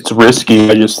admit it's risky.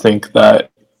 I just think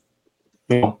that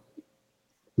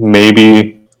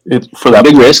maybe it's for that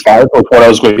big risk of what I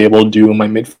was going to be able to do in my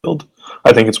midfield.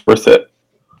 I think it's worth it.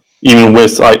 Even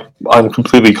with I'm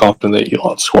completely confident that he'll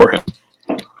outscore him.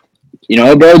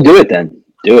 Bro, do it then.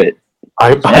 Do it.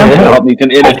 It'll help me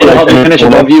finish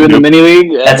above you in the mini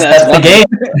league. That's the game.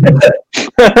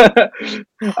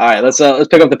 All right, let's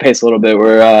pick up the pace a little bit.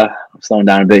 We're slowing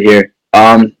down a bit here.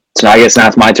 So I guess now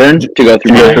it's my turn to go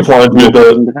through. You guys want to do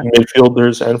the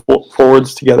midfielders and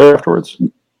forwards together afterwards?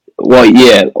 Well,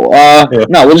 yeah.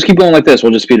 No, we'll just keep going like this.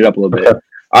 We'll just speed it up a little bit. Okay.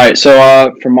 All right.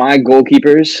 So for my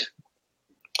goalkeepers,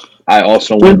 I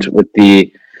also went with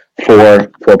the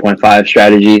 4.5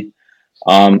 strategy.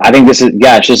 I think this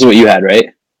is what you had,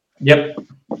 right? Yep.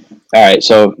 All right.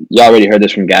 So you already heard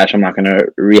this from Gash. I'm not going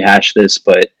to rehash this,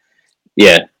 but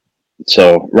yeah.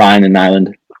 So Ryan and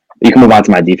Nyland, you can move on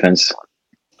to my defense.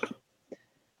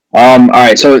 All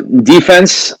right. So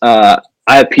defense, I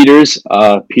have Peters.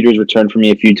 Peters returned for me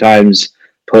a few times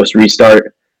post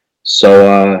restart.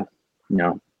 So,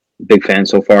 big fan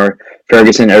so far.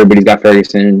 Ferguson, everybody's got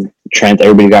Ferguson. Trent,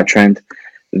 everybody got Trent.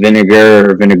 Vinegre,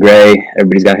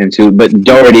 everybody's got him too. But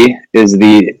Doherty is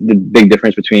the big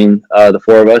difference between the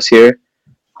four of us here.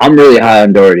 I'm really high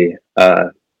on Doherty.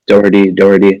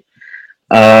 Doherty.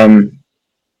 Only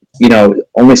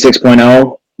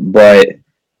 6.0, but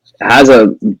has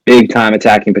a big time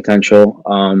attacking potential.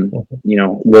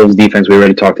 Wolves defense we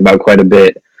already talked about quite a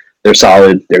bit. They're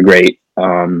solid. They're great.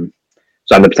 So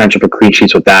I have the potential for clean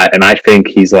sheets with that, and I think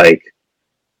he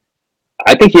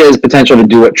has potential to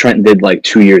do what Trent did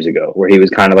 2 years ago, where he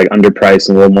was kind of underpriced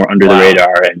and a little more under the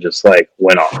radar and just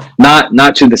went off.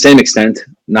 Not to the same extent,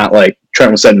 not like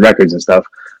Trent was setting records and stuff,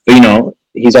 but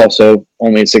he's also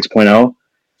only a 6.0.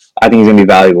 I think he's gonna be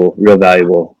valuable, real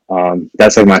valuable.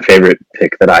 That's my favorite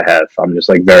pick that I have. I'm just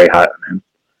very high on him.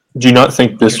 Do you not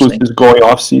think this was his going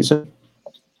off season?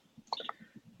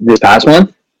 This past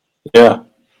one? Yeah.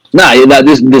 Nah,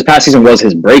 this past season was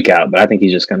his breakout, but I think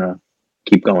he's just gonna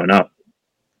keep going up.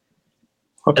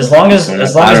 As long as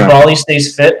Bali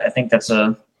stays fit, I think that's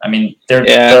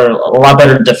they're a lot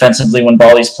better defensively when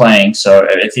Bali's playing. So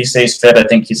if he stays fit, I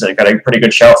think he's got a pretty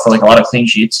good shout for a lot of clean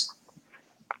sheets.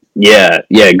 Yeah,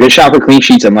 good shot for clean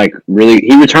sheets. I'm really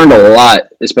he returned a lot,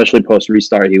 especially post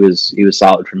restart. He was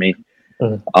solid for me.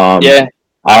 Yeah.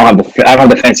 I don't have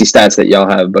the fancy stats that y'all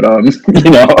have, but I'm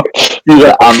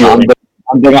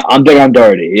big on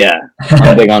Doherty. Yeah,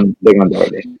 I'm big on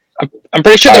Doherty. I'm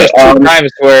pretty sure there's 2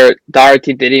 times where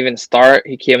Doherty didn't even start.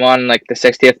 He came on the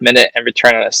 60th minute and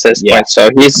returned an assist point. So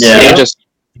he's just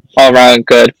all around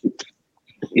good.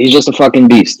 He's just a fucking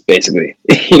beast, basically.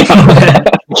 He's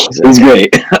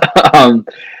great.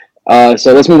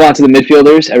 So let's move on to the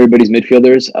midfielders. Everybody's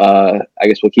midfielders. I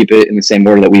guess we'll keep it in the same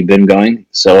order that we've been going.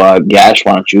 So Gash,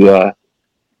 why don't you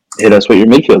hit us with your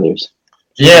midfielders?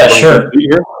 Yeah, sure.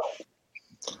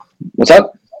 What's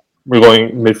up? We're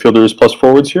going midfielders plus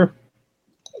forwards here?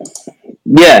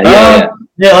 Yeah.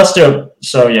 Yeah, let's do it.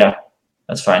 So, yeah,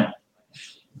 that's fine.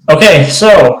 Okay,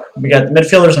 so we got the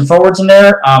midfielders and forwards in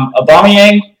there.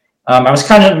 Aubameyang, I was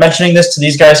kind of mentioning this to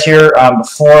these guys here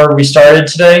before we started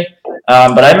today,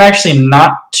 but I'm actually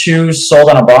not too sold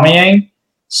on Aubameyang,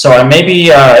 so I may be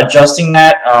adjusting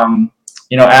that,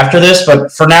 after this.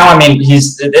 But for now,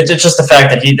 it's just the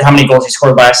fact that how many goals he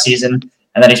scored last season,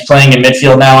 and that he's playing in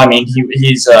midfield now.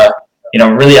 He's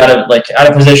really out of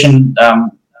position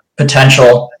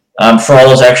potential for all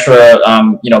those extra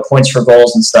points for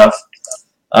goals and stuff.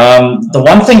 The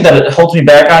one thing that holds me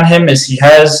back on him is he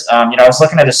has I was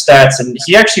looking at his stats, and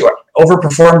he actually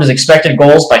overperformed his expected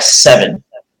goals by 7.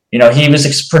 He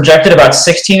was projected about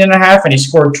 16.5, and he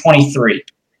scored 23.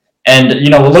 And,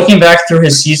 looking back through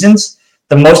his seasons,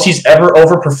 the most he's ever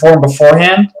overperformed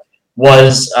beforehand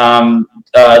was by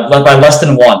less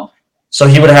than 1. So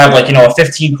he would have a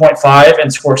 15.5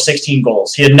 and score 16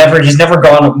 goals. He's never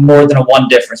gone more than a 1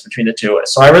 difference between the two.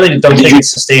 So I really don't think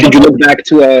it's sustainable. Did you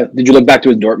look back to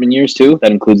his Dortmund years too?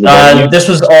 That includes the Dortmund years? This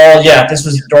was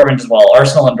Dortmund as well.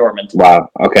 Arsenal and Dortmund. Wow.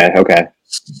 Okay.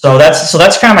 So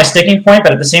that's kind of my sticking point,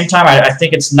 but at the same time, I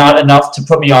think it's not enough to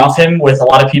put me off him with a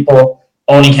lot of people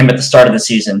owning him at the start of the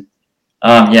season.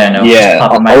 A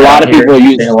lot of people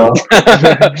use a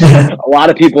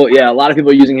lot of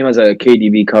people using him as a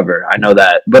KDB cover. I know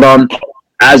that, but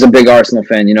as a big Arsenal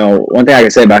fan, one thing I can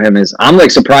say about him is I'm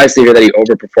surprised to hear that he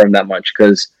overperformed that much,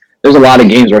 because there's a lot of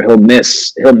games where he'll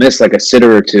miss like a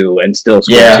sitter or two and still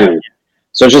score 2.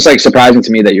 So it's just surprising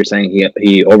to me that you're saying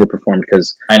he overperformed,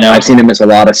 because I know I've seen him miss a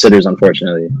lot of sitters,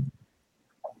 unfortunately.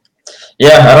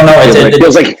 Yeah, I don't know. It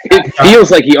feels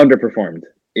like he underperformed.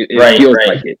 It feels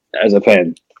like it as a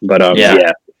fan, but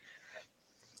yeah.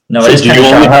 No, so it is. Do you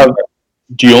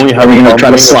only have? Are you gonna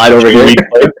try to slide over here?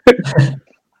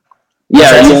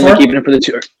 Yeah, are you only keeping him for the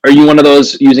 2? Are you one of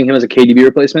those using him as a KDB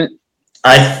replacement?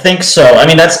 I think so. I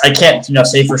mean, I can't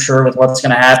say for sure with what's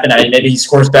going to happen. Maybe he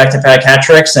scores back-to-back hat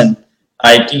tricks, and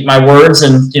I eat my words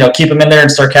and keep him in there and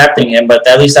start captaining him. But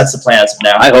at least that's the plan as of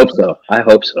now. I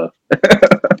hope so.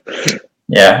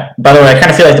 Yeah. By the way, I kind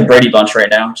of feel like the Brady Bunch right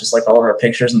now, just like all of our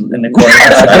pictures in the corner.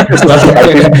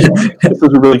 This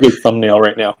is a really good thumbnail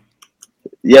right now.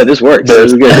 Yeah, this works.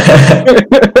 This is good.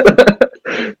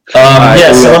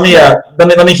 So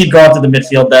let me keep going through the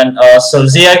midfield then. So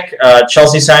Ziyech,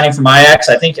 Chelsea signing from Ajax.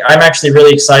 I think I'm actually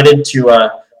really excited to.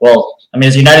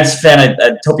 As a United fan,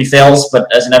 I hope he fails,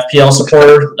 but as an FPL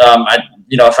supporter,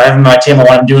 if I have him on my team, I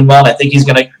want him doing well, and I think he's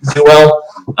going to do well.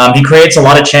 He creates a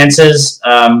lot of chances.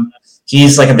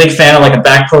 He's a big fan of a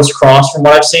back post cross from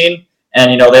what I've seen.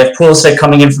 And, they have Pulisic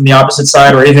coming in from the opposite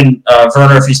side, or even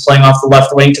Werner if he's playing off the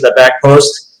left wing to the back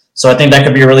post. So I think that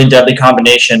could be a really deadly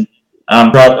combination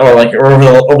over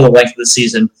the length of the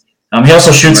season. He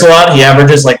also shoots a lot. He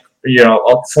averages 4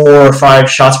 or 5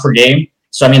 shots per game.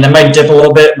 So, that might dip a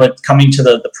little bit with coming to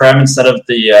the Prem instead of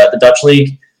the Dutch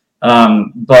league.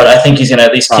 But I think he's going to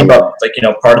at least keep up,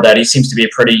 part of that. He seems to be a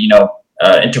pretty,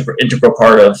 integral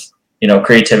part of,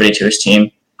 creativity to his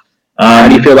team. How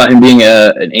do you feel about him being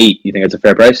an 8? You think it's a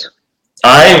fair price?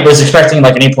 I was expecting an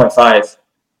 8.5.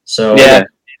 So yeah,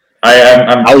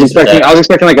 I was expecting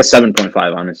a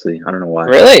 7.5. Honestly, I don't know why.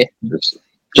 Really?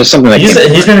 Just something like he's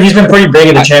been pretty big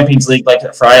in the Champions League,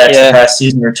 for Ajax the past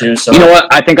season or two. So you know what?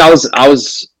 I think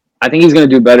he's going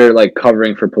to do better,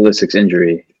 covering for Pulisic's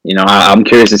injury. I'm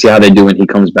curious to see how they do when he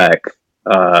comes back.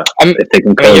 If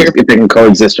they can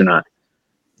coexist or not.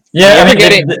 Yeah,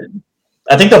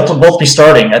 I think they'll both be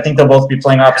starting. I think they'll both be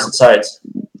playing opposite sides.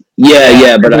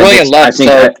 Yeah, but I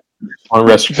think on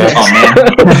rest. Oh man.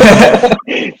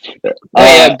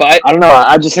 But I don't know.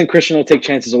 I just think Christian will take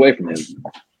chances away from him.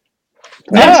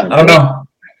 Yeah, I don't know.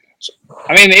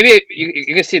 Maybe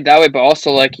you can see it that way, but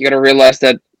also you got to realize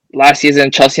that last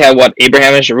season Chelsea had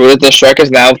Abraham and Giroud as the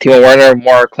strikers. Now Timo Werner,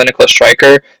 more clinical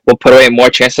striker, will put away more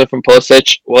chances from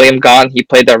Pulisic. William gone, he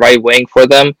played the right wing for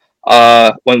them.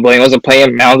 When William wasn't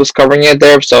playing, Mount was covering it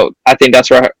there. So I think that's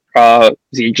where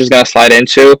Ziyech is gonna slide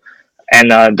into. And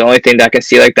the only thing that I can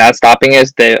see that stopping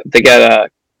is they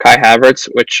get Kai Havertz,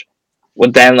 which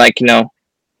would then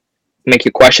make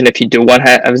you question if you do want to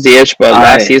have Ziyech. But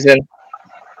last season,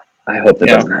 I hope that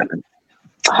doesn't happen.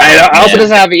 I hope it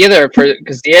doesn't happen either,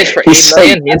 because Ziyech for $8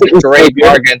 million, he's a great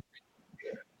bargain.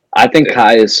 I think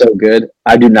Kai is so good.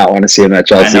 I do not want to see him at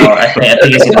Chelsea. I know. I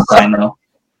think he's gonna sign though.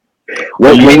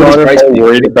 Are you not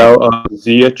worried about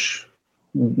Ziyech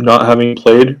not having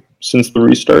played since the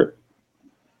restart?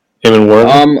 Him and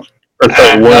Werner?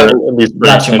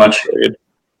 Not too much.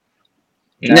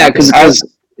 Yeah, because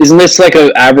isn't this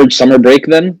an average summer break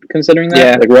then, considering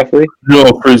that? Yeah. Roughly? No,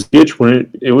 for Ziyech,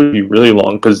 it would be really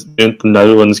long, because the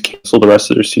Netherlands cancel the rest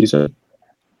of their season.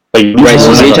 So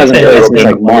Ziyech hasn't played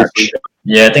since March.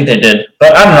 Yeah, I think they did.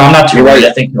 But I don't know, I'm not too worried.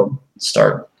 I think he'll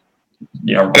start.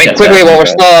 Quickly, while we're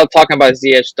still talking about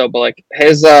Ziyech, though, but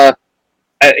his I'm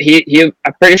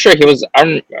pretty sure he was.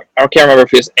 I can't remember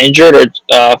if he was injured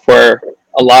or for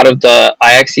a lot of the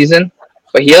Ajax season,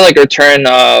 but he had returned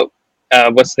a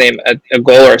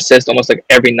goal or assist almost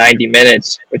every 90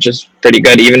 minutes, which is pretty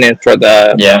good, even for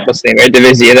the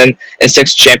Eredivisie. And then in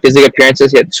 6 Champions League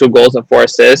appearances, he had 2 goals and 4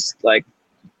 assists.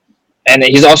 And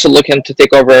he's also looking to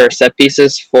take over set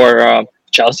pieces for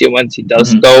Chelsea once he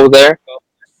does go there.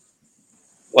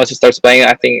 Once he starts playing,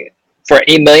 I think for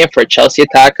 $8 million for a Chelsea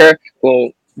attacker,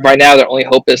 who right now their only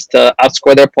hope is to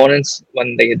outscore their opponents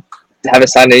when they haven't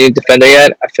signed a new defender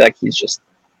yet. I feel like he's just.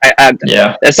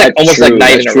 That's like almost true. like not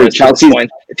even a risk at this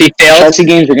point. If he fails, Chelsea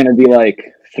games are going to be like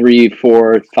 3,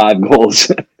 4, 5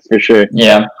 goals for sure.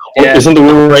 Yeah. Isn't the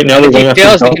rumor right now if they're he going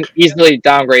fails, to they can easily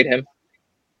downgrade him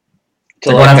to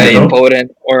They're like going a to Foden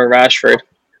or a Rashford.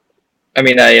 I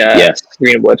mean,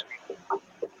 Greenwood.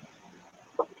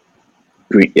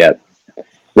 Yeah.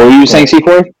 What were you saying,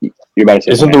 C4? You're about to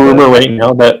say Isn't the rumor right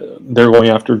now that they're going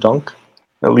after Dunk,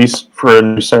 at least for a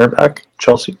new center back,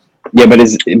 Chelsea? Yeah, but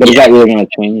is that really going to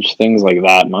change things like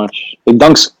that much? The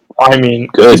Dunk's I mean,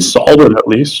 good. he's solid at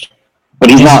least. But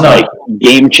he's not like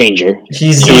game changer.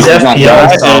 He's not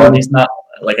FPL solid. He's not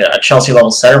like a Chelsea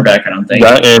level center back, I don't think.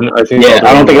 That, and I think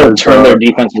I don't think it'll turn their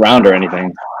defense around or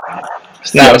anything.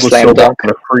 It's not a slam dunk.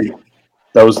 Free.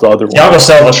 That was the other one. Thiago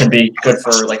Silva should be good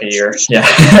for like a year. Yeah.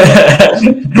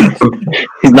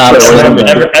 He's not a slam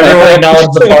dunk. Everyone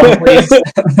acknowledge the ball,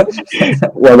 please.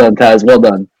 Well done, Taz. Well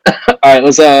done. All right,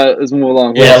 let's move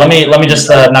along. Yeah, let me just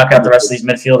knock out the rest of these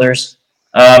midfielders.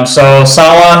 So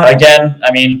Salah again.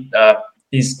 I mean,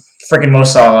 he's freaking Mo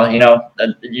Salah. You know,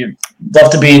 you'd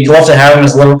love to have him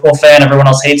as a Liverpool fan. Everyone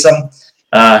else hates him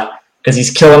because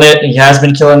he's killing it. He has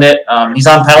been killing it. He's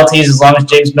on penalties as long as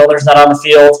James Milner's not on the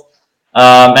field.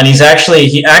 And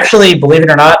he actually, believe it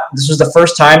or not, this was the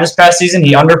first time this past season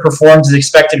he underperformed his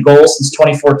expected goals since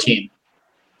 2014.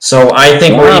 So I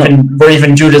think we're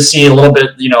even due to see a little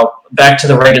bit, back to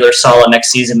the regular Salah next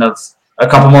season of a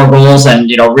couple more goals, and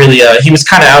really he was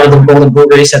kind of out of the Golden Boot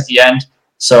race at the end.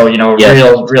 So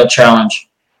real challenge.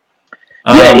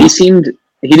 He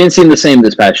didn't seem the same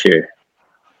this past year.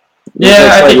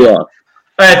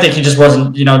 I think he just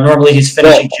wasn't, normally he's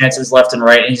finishing chances left and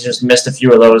right, and he's just missed a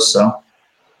few of those. So,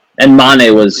 and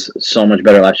Mane was so much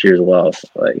better last year as well,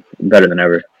 like better than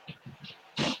ever.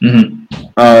 Mm-hmm.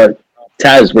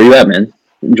 Taz, where you at, man?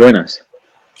 Join us.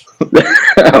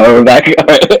 We're back. All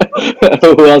right.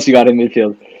 Who else you got in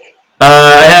midfield?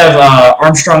 I have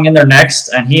Armstrong in there next,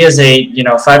 and he is a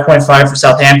 5.5 for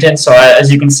Southampton. So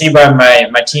as you can see by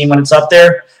my team when it's up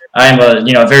there, I'm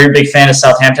a very big fan of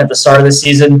Southampton at the start of the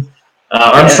season.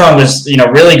 Armstrong was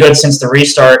really good since the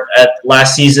restart at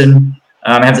last season.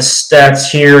 I have the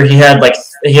stats here. He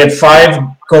had 5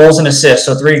 goals and assists,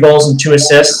 so 3 goals and 2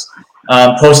 assists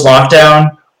post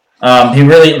lockdown.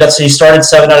 He started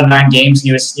 7 out of 9 games.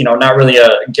 He was not really a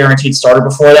guaranteed starter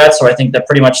before that, so I think that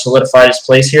pretty much solidified his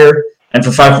place here. And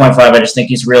for 5.5, I just think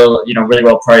he's really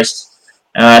well priced.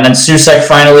 And then Susek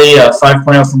finally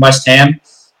 5.0 from West Ham.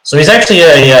 So he's actually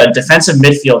a defensive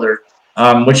midfielder.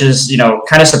 Which is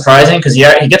kind of surprising because he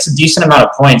gets a decent amount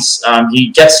of points. He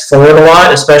gets forward a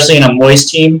lot, especially in a Moyes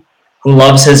team who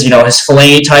loves his his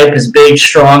Fellaini type, his big,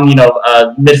 strong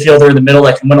midfielder in the middle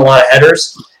that can win a lot of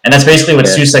headers, and that's basically what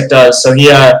Susek does. So he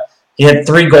had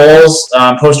 3 goals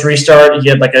post restart. He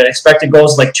had like an expected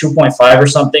goals like 2.5 or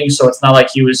something. So it's not like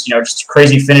he was just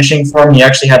crazy finishing for him. He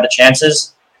actually had the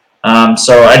chances.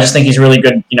 So I just think he's really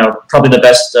good. Probably the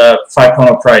best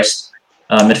 5.0 priced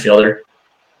midfielder.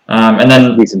 And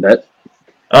then decent bet.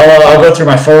 I'll go through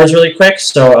my forwards really quick.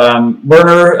 So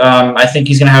Werner, I think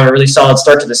he's going to have a really solid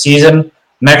start to the season.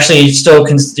 I'm actually still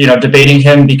debating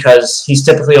him because he's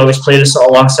typically always played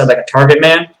alongside like a target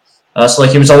man. So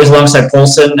he was always alongside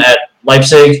Poulsen at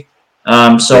Leipzig.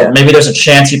 Maybe there's a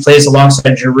chance he plays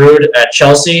alongside Giroud at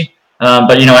Chelsea.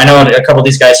 But I know a couple of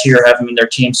these guys here have him in their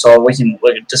team, so we can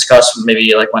discuss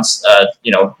maybe like once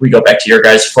we go back to your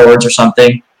guys' forwards or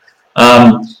something.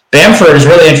 Bamford is a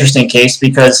really interesting case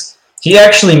because he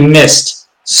actually missed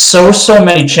so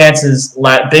many chances,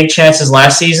 big chances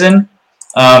last season.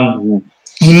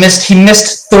 He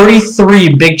missed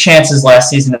 33 big chances last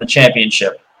season in the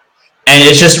championship, and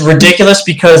it's just ridiculous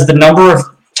because the number of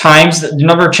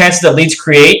chances that Leeds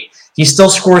create, he still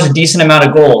scores a decent amount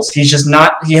of goals. He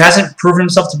hasn't proven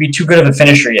himself to be too good of a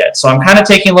finisher yet. So I'm kind of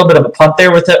taking a little bit of a punt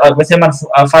there with him on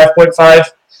 5.5.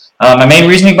 My main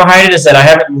reasoning behind it is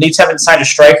that Leeds haven't signed a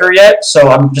striker yet, so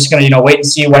I'm just going to wait and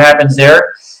see what happens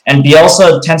there. And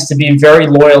Bielsa tends to be very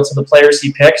loyal to the players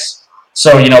he picks.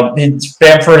 So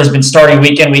Bamford has been starting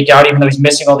week in, week out, even though he's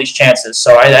missing all these chances.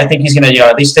 So I think he's going to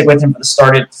at least stick with him for the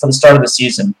start of the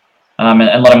season,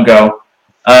 and let him go.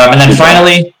 And then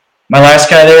finally, my last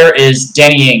guy there is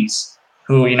Danny Ings,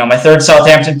 who my third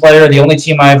Southampton player, the only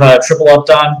team I've tripled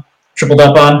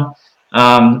up on.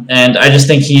 And I just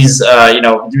think he was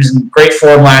in great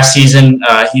form last season.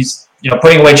 He's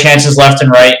putting away chances left and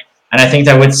right, and I think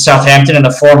that with Southampton and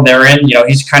the form they're in,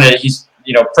 he's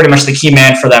pretty much the key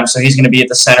man for them. So he's going to be at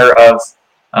the center of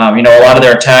a lot of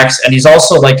their attacks, and he's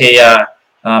also like a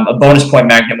bonus point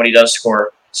magnet when he does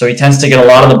score. So he tends to get a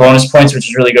lot of the bonus points, which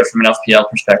is really good from an FPL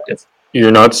perspective.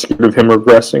 You're not scared of him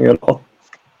regressing at all?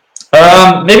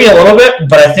 Maybe a little bit,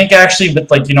 but I think actually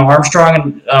with Armstrong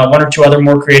and one or two other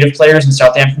more creative players in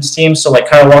Southampton's team, so like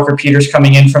Kyle Walker-Peters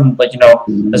coming in from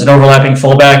as an overlapping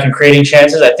fullback and creating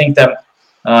chances, I think that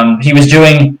he was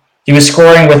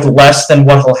scoring with less than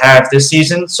what he'll have this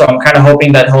season. So I'm kind of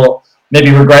hoping that he'll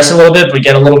maybe regress a little bit, but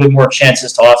get a little bit more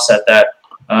chances to offset that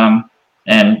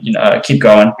and keep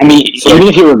going. I mean, even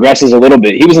if he regresses a little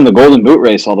bit, he was in the Golden Boot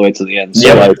race all the way to the end.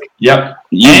 So Yep.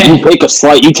 You take a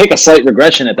slight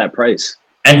regression at that price.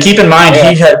 And keep in mind,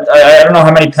 he had, I don't know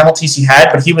how many penalties he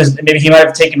had, but he might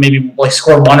have taken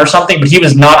scored one or something, but he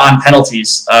was not on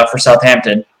penalties for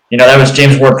Southampton. That was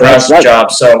James Ward-Prowse's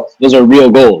job. So those are real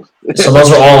goals. So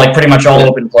those are all pretty much all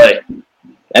open play.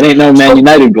 That ain't no Man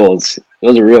United goals.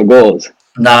 Those are real goals.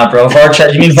 Nah, bro.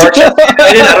 Varchet. You mean Varchet?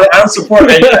 I don't support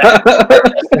it.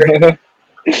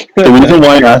 The reason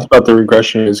why I asked about the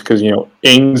regression is because,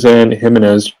 Ings and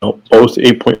Jimenez, both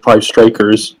 8.5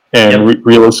 strikers, and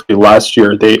realistically last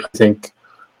year,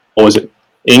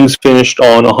 Ings finished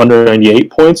on 198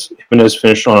 points, Jimenez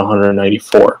finished on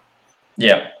 194.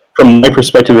 Yeah. From my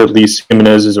perspective, at least,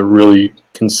 Jimenez is a really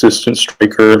consistent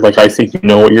striker. I think you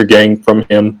know what you're getting from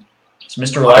him. It's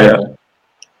Mr. Reliable.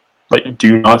 But do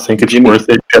you not think it's worth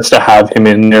it just to have him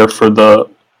in there for the...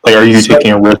 are you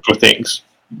taking a risk with things?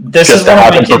 This is one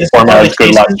of my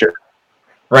cases.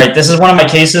 Right. This is one of my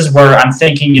cases where I'm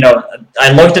thinking,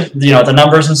 I looked at, the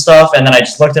numbers and stuff, and then I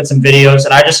just looked at some videos,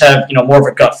 and I just have, more of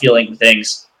a gut feeling with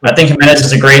things. I think Jimenez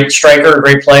is a great striker, a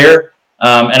great player,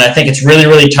 and I think it's really,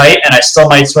 really tight, and I still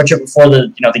might switch it before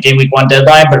the game week 1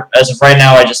 deadline, but as of right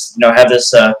now, I just, have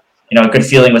this, good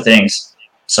feeling with things.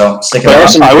 So stick it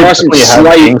out. I would definitely have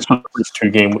Ings for the first 2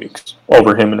 game weeks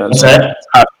over Jimenez. What's that?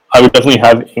 I would definitely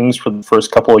have Ings for the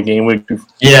first couple of game weeks.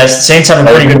 Yeah, Saints have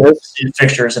a pretty good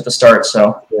fixtures at the start,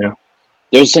 so yeah.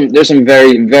 There's some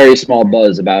very, very small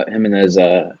buzz about Jimenez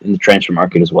in the transfer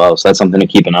market as well, so that's something to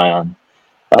keep an eye on.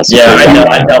 I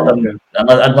doubt them.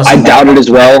 I doubt it as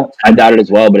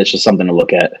well. But it's just something to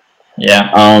look at. Yeah.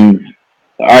 All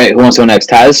right, who wants to go next?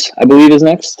 Taz, I believe, is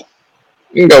next.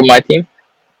 You can go with my team.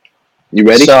 You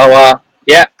ready? So,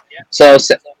 yeah. So,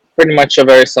 pretty much a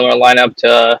very similar lineup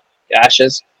to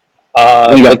Ash's.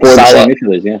 You got 4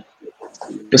 midfielders, yeah.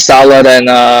 Salah and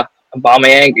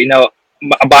Aubameyang.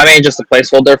 Aubameyang is just a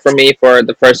placeholder for me for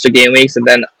the first 2 game weeks, and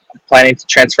then I'm planning to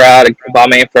transfer out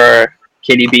Aubameyang for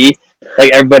KDB,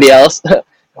 like everybody else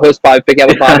who's probably picking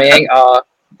up Aubameyang.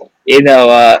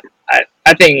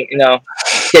 I think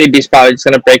KDB's probably just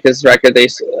gonna break his record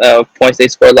points they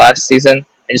scored last season and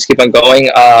just keep on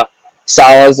going.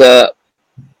 Salah's as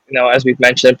we've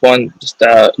mentioned, one just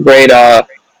a great asset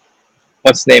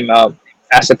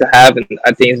to have, and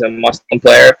I think he's a must-own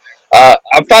player. I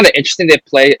found it interesting they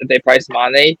priced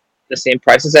Mane the same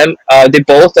price as him. They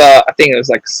both, I think it was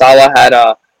Salah had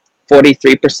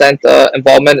 43%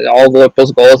 involvement in all of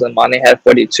Liverpool's goals, and Mane had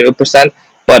 42%.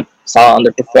 But Salah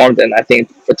underperformed, and I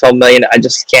think for 12 million, I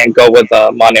just can't go with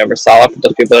Mane over Salah for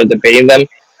those people that are debating them.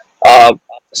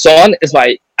 Son is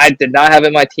I did not have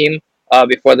in my team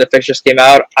before the fixtures came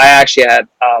out. I actually had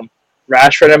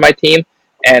Rashford in my team,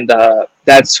 and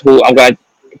that's who I'm going to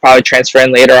probably transfer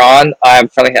in later on. I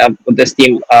currently have this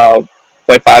team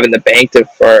 0.5 in the bank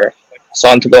for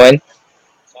Son to go in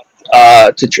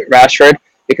to Rashford,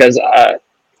 because I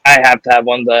have to have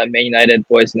one of the Man United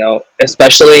boys,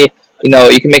 especially,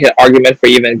 you can make an argument for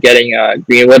even getting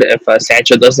Greenwood if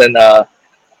Sancho doesn't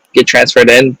get transferred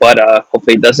in, but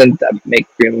hopefully it doesn't. That make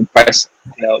Greenwood price,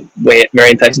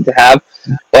 very enticing to have.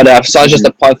 But Son's just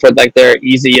a punt for their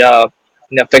easy,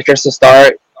 fixtures to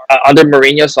start. Under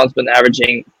Mourinho, Son's been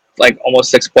averaging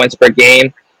almost 6 points per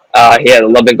game. He had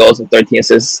 11 goals and 13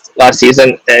 assists last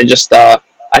season, and just I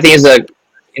think he's a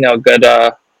good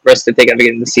risk to take at the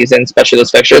beginning of the season, especially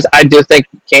those fixtures. I do think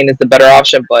Kane is the better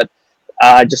option, but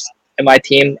just in my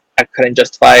team, I couldn't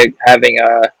justify having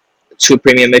two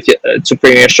premium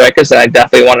strikers, and I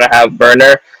definitely want to have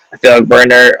Werner. I feel like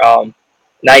Werner,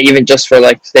 not even just for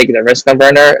taking the risk on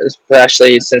Werner,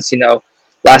 especially since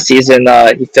last season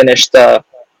he finished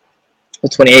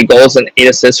with 28 goals and 8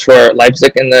 assists for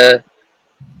Leipzig in the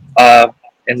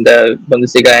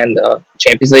Bundesliga and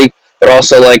Champions League. But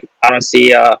also, I don't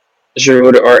see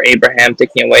Giroud or Abraham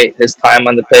taking away his time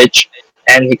on the pitch,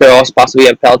 and he could also possibly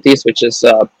have penalties, which is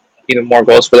even more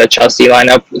goals for the Chelsea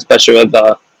lineup, especially with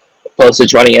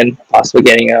Pulisic running in, possibly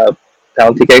getting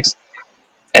penalty kicks.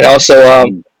 And also,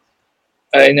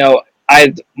 when I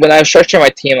was structuring my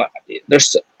team,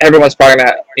 everyone's probably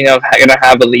gonna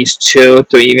have at least 2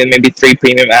 to even maybe 3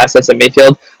 premium assets in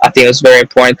midfield. I think it was very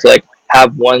important to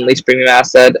have one least premium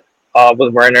asset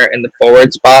with Werner in the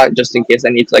forward spot, just in case I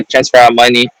need to like transfer out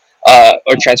money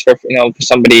or transfer for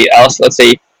somebody else. Let's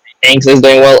say Ings is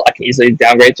doing well, I can easily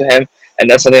downgrade to him, and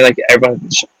that's something like everyone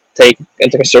should take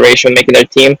into consideration when making their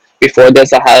team. Before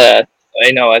this, I had a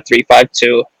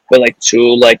 3-5-2 with like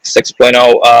two like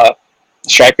 6.0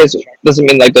 strikers. Doesn't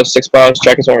mean like those 6.0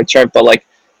 strikers won't return, but like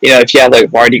if you have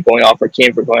like Vardy going off or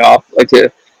Kane for going off, like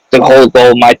the whole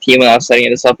goal of my team when I was setting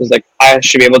this up is like I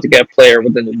should be able to get a player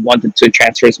within 1 to 2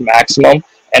 transfers maximum,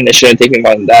 and it shouldn't take me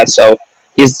more than that. So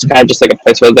he's kind of just like a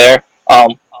placeholder there.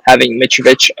 Having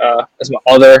Mitrovic as my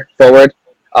other forward,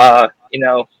 a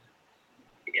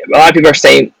lot of people are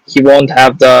saying he won't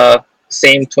have the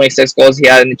same 26 goals he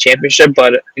had in the championship,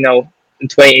 but in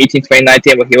 2018,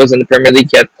 2019, when he was in the Premier League,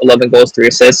 he had 11 goals, 3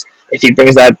 assists. If he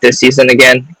brings that this season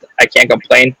again, I can't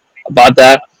complain about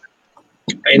that.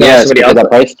 Somebody else. That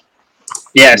price?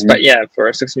 Yes, but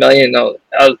for $6 million,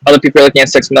 other people are looking at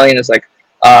 $6 million. It's like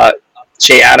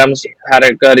Shea Adams had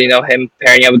a good, him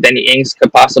pairing up with Danny Ings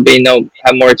could possibly,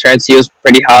 have more returns. He was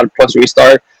pretty hot post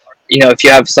restart. If you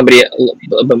have somebody a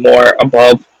little bit more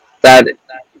above that,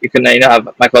 you can have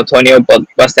Michael Antonio, but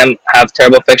West Ham have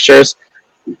terrible fixtures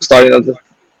starting of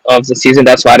the season.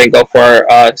 That's why I didn't go for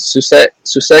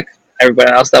Susek.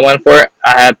 Everybody else that went for it,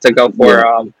 I had to go for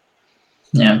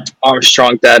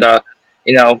Armstrong. That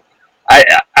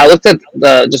I looked at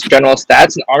the just general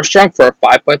stats, and Armstrong for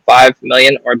 5.5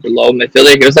 million or below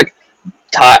midfielder, he was like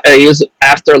he was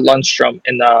after Lundstrom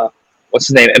in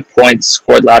in points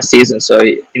scored last season. So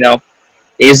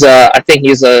he's I think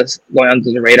he's going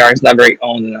under the radar. He's not very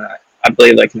owned. I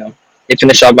believe he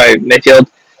finished out by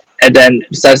midfield, and then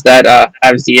besides that, I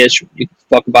have Ziyech. We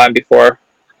spoke about him before.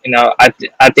 I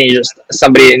think he's just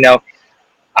somebody. I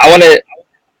want to.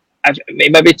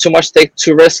 It might be too much to take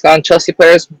 2 risks on Chelsea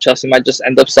players. Chelsea might just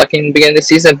end up sucking in the beginning of the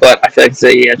season, but I feel like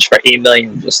Ziyech for $8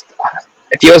 million. Just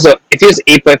if he was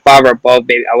 8.5 or above,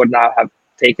 maybe I would not have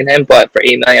taken him. But for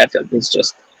 $8 million, I feel like it's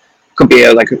just could be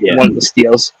one of the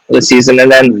steals of the season.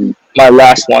 And then my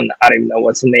last one, I don't even know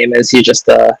what his name is. He's just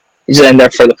in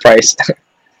there for the price.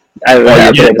 I don't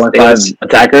know.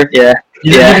 Attacker. Yeah.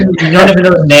 You don't even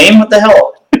know the name. What the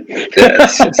hell?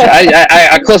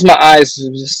 I closed my eyes.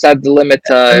 Just set the limit.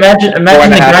 Imagine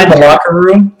the guy in the locker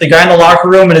room. The guy in the locker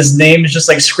room, and his name is just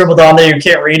like scribbled on there. You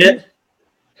can't read it.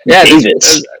 Yeah,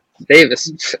 Davis.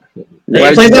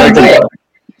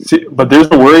 See, but there's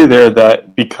a worry there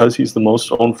that because he's the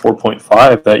most owned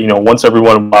 4.5, that once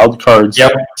everyone wild cards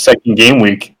second game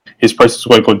week, his price is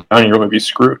going to go down, and you're going to be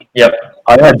screwed. Yep.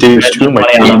 I had Davis too in my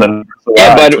team.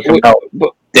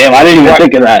 But damn, I didn't even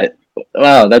think of that.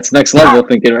 Wow, that's next level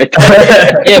thinking right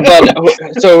there. Yeah,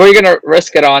 but so we're gonna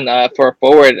risk it on for a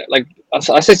forward. Like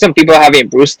I see some people having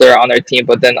Brewster on their team,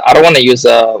 but then I don't want to use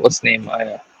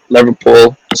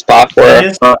Liverpool spot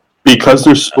for. Because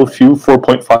there's so few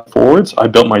 4.5 forwards, I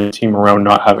built my team around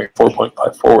not having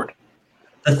 4.5 forward.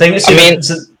 The thing is,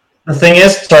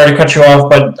 sorry to cut you off,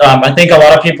 but I think a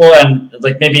lot of people, and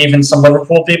like maybe even some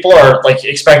Liverpool people, are like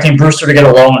expecting Brewster to get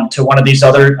a loan to one of these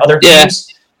other teams.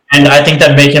 Yeah. And I think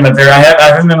that make him I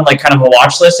have him in like kind of a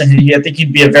watch list, and I think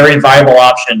he'd be a very viable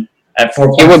option at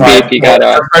 4.5. He would be if he got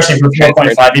especially for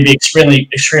 4.5. He'd be extremely,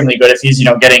 extremely good if he's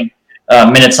getting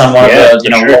minutes on one of the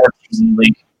lower teams in the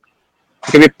league.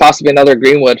 Could be possibly another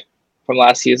Greenwood from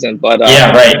last season, but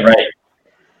right.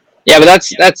 Yeah, but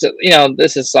that's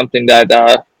this is something that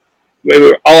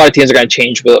all our teams are going to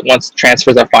change once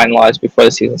transfers are finalized before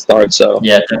the season starts. So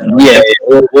yeah, definitely.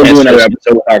 We'll do another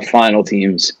episode with our final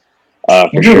teams. For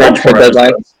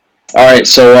deadline. All right,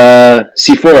 so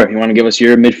C4, you want to give us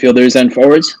your midfielders and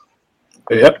forwards?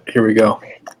 Yep, here we go. All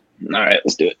right,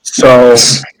 let's do it. So,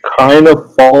 kind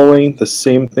of following the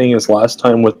same thing as last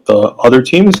time with the other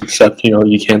teams, except,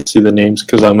 you can't see the names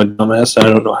because I'm a dumbass and I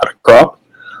don't know how to crop.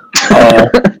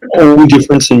 Only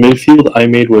difference in midfield I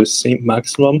made was St.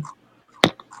 Maximum.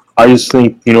 I just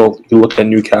think, you look at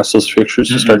Newcastle's fixtures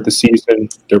to start the season,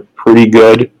 they're pretty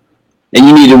good. And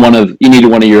you needed one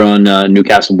of your own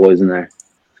Newcastle boys in there.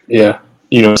 Yeah.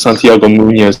 Santiago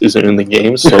Munoz isn't in the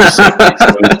game, so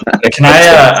can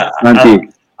I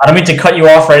don't mean to cut you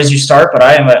off right as you start, but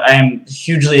I am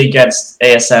hugely against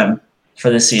ASM for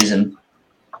this season.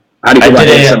 How do you feel about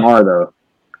ASMR though?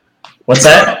 What's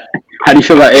that? How do you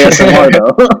feel about ASMR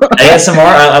though? ASMR,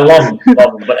 I love them,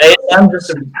 but ASM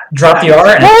just drop the R.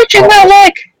 Why would you not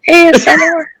like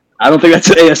ASMR? I don't think that's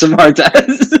an ASMR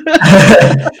test.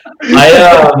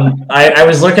 I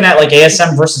was looking at like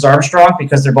ASM versus Armstrong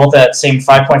because they're both at same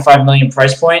 5.5 million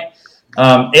price point.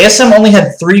 ASM only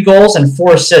had 3 goals and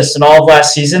 4 assists in all of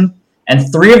last season,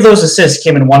 and 3 of those assists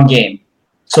came in one game.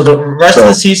 So the rest of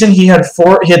the season, he had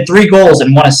 3 goals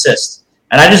and 1 assist.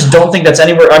 And I just don't think that's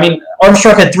anywhere. I mean,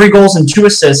 Armstrong had 3 goals and 2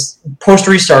 assists post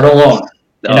restart alone.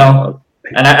 You know,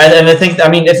 and I think, I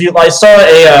mean, I saw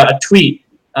a tweet,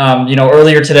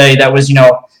 earlier today that was,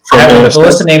 having the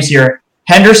list of names here.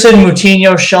 Henderson,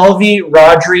 Moutinho, Shelby,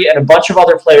 Rodri, and a bunch of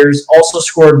other players also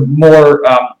scored more,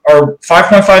 or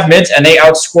 5.5 mids, and they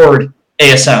outscored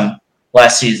ASM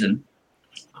last season.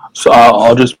 So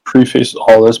I'll just preface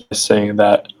all this by saying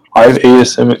that I have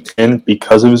ASM in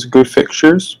because of his good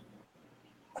fixtures.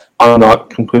 I'm not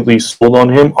completely sold on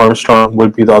him. Armstrong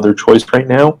would be the other choice right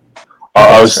now.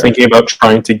 I was thinking about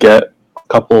trying to get a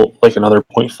couple, like another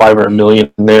 0.5 or $1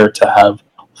 million in there to have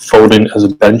Foden as a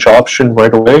bench option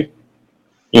right away.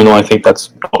 I think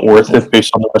that's not worth it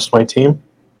based on the rest of my team.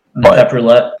 Pep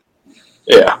roulette.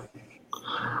 Yeah.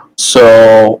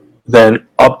 So then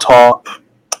up top,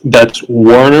 that's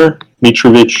Warner,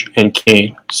 Mitrovic, and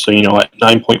Kane. So, at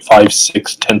 9.5,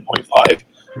 6, 10.5.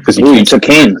 Because you took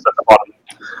Kane. At the bottom.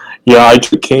 Yeah, I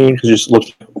took Kane because just look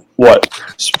at what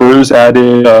Spurs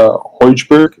added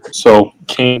Højbjerg. So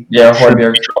Kane should be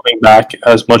dropping back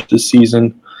as much this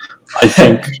season. I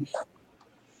think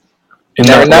in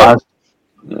that last.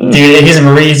 Dude, he's a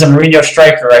Mourinho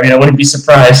striker. I mean, I wouldn't be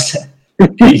surprised.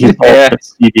 He's all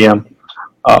CDM.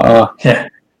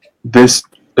 This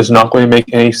is not going to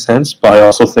make any sense, but I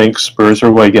also think Spurs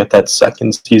are going to get that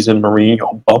second season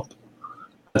Mourinho bump.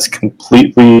 That's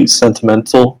completely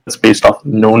sentimental. It's based off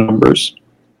of no numbers.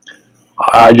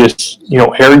 I just,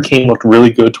 Harry Kane looked really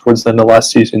good towards the end of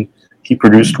last season. He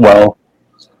produced well.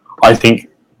 I think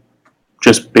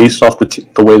just based off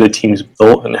the way the team's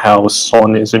built and how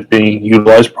Son isn't being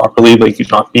utilized properly, like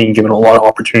he's not being given a lot of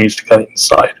opportunities to cut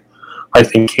inside. I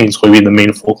think Kane's going to be the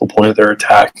main focal point of their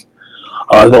attack.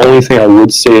 The only thing I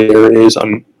would say there is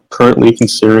I'm currently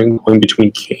considering going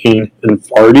between Kane and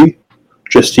Vardy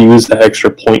just to use that extra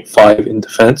 0.5 in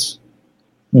defense.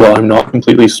 Well, I'm not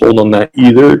completely sold on that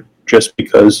either, just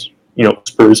because,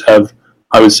 Spurs have,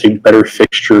 I would say, better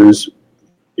fixtures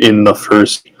in the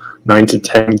first 9 to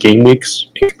 10 game weeks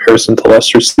in comparison to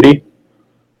Leicester City,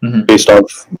 based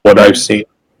off what I've seen.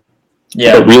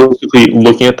 Yeah. But realistically,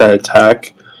 looking at that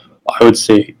attack, I would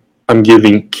say I'm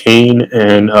giving Kane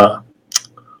and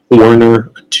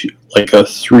Warner a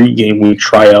 3-game week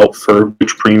tryout for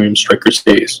which premium striker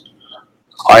stays.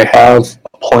 I have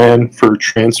a plan for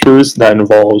transfers that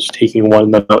involves taking one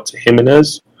of them out to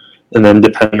Jimenez, and then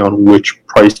depending on which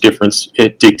price difference,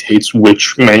 it dictates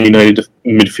which Man United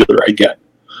midfielder I get.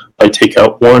 If I take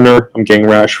out Warner, I'm getting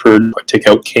Rashford. If I take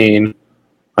out Kane,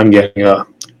 I'm getting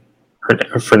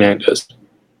Fernandez.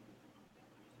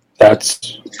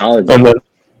 That's solid. And then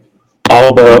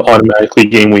Alba automatically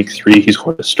game week 3, he's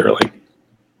going to Sterling.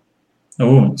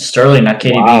 Ooh, Sterling, not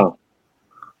KDB. Wow.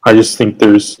 I just think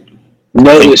there's...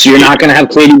 No, so you're not going to have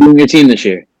KDB in your team this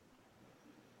year?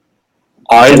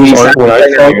 When I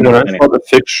saw the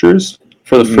fixtures,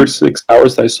 for the first 6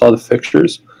 hours that I saw the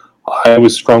fixtures, I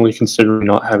was strongly considering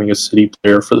not having a City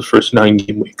player for the first 9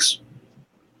 game weeks.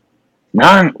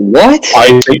 9? What?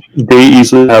 I think they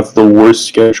easily have the worst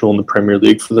schedule in the Premier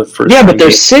League for the first. Yeah, but they're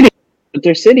City.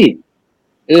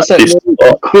 It's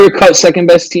that clear-cut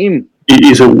second-best team.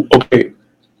 Is it okay?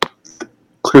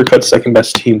 Clear-cut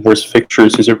second-best team, worst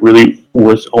fixtures. Is it really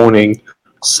worth owning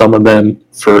some of them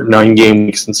for 9 game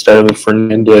weeks instead of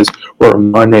Fernandez or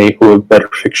Mane, who have better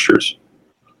fixtures?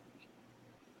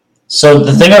 So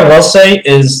the thing I will say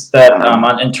is that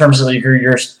in terms of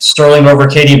your Sterling over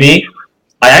KDB,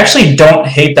 I actually don't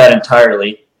hate that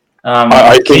entirely.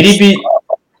 KDB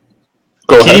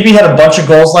had a bunch of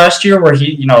goals last year where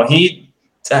he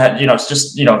had,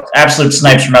 absolute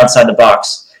snipes from outside the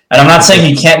box. And I'm not saying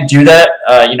he can't do that,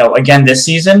 again this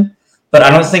season, but I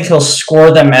don't think he'll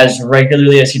score them as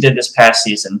regularly as he did this past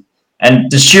season.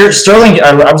 And Sterling,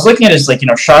 I was looking at his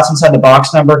shots inside the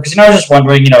box number because I was just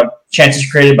wondering, chances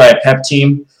created by a Pep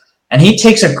team, and he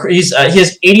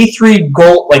has 83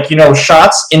 goal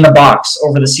shots in the box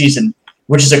over the season,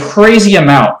 which is a crazy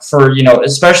amount for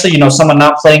especially someone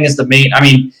not playing as the main. I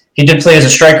mean, he did play as a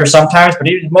striker sometimes, but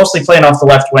he was mostly playing off the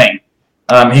left wing.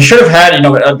 He should have had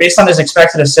based on his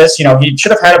expected assists, he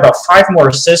should have had about 5 more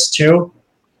assists too.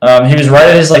 He was right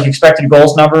at his expected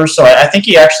goals numbers, so I think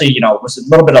he actually was a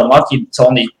little bit unlucky to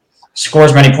only score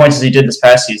as many points as he did this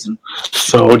past season.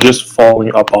 So just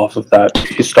following up off of that,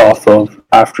 based off of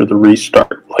after the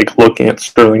restart, looking at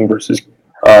Sterling versus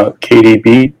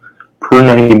KDB per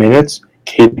 90 minutes,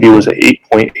 KDB was at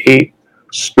 8.8,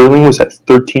 Sterling was at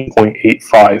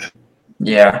 13.85.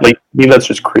 Yeah, me that's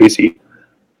just crazy.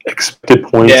 Expected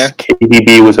points,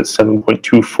 KDB was at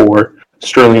 7.24,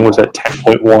 Sterling was at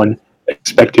 10.1.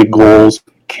 Expected goals,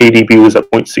 KDB was at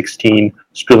 0.16,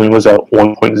 Sterling was at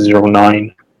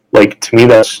 1.09. Like, to me,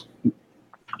 that's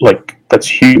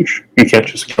huge. You can't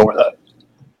just ignore that.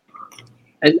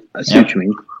 I see what you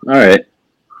mean. All right.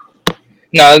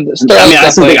 No, I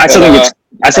still think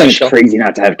it's crazy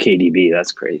not to have KDB.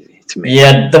 That's crazy to me.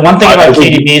 Yeah, the one thing about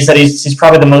KDB is that he's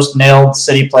probably the most nailed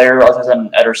City player other than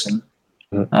Ederson.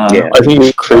 I think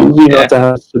it's crazy not to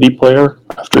have a City player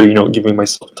after, giving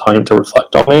myself time to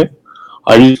reflect on it.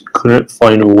 I just couldn't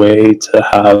find a way to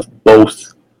have all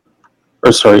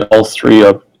three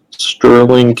of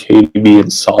Sterling, KDB,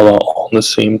 and Salah all on the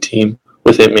same team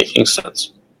with it making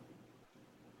sense.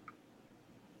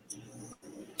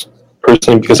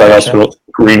 Personally, because I also don't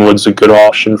think Greenwood's a good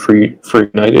option for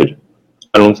United.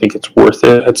 I don't think it's worth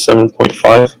it at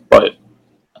 7.5, but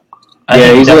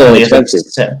he's a little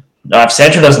expensive. If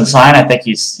Sancho doesn't sign, I think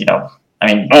he's, yeah.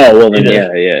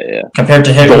 Compared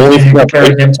to him,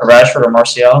 comparing him to Rashford or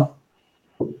Martial.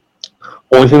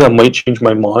 Only thing that might change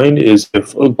my mind is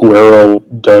if Aguero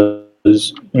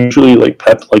does. Usually, like,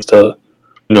 Pep likes to,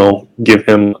 give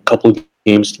him a couple of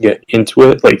games to get into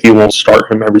it. Like, he won't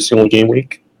start him every single game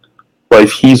week. But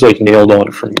if he's, like, nailed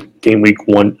on from game week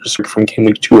 1, from game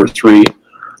week 2 or 3,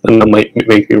 then that might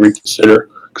make me reconsider.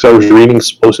 Because I was reading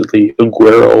supposedly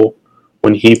Aguero,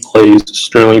 when he plays,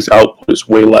 Sterling's output is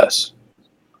way less.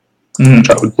 Which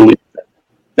I would believe.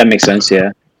 That makes sense,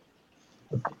 yeah.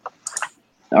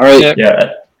 All right.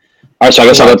 Yeah. All right, so I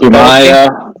guess I'll go through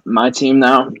my team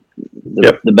now.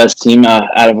 The best team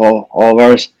out of all of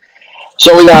ours.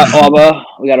 So we got Auba,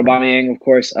 we got Aubameyang, of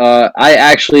course. I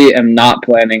actually am not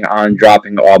planning on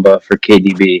dropping Auba for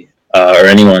KDB or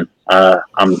anyone.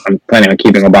 I'm planning on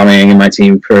keeping Aubameyang in my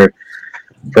team for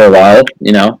a while.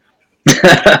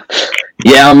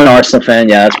 Yeah, I'm an Arsenal fan.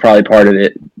 Yeah, that's probably part of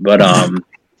it. But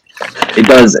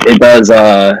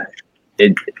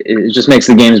it just makes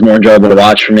the games more enjoyable to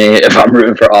watch for me if I'm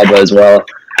rooting for Auba as well.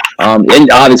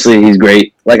 And obviously he's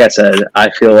great. Like I said,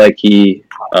 I feel like he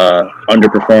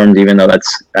underperformed, even though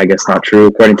that's, I guess, not true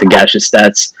according to Gash's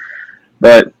stats.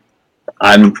 But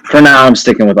I'm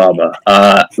sticking with Auba.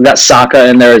 We got Saka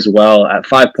in there as well at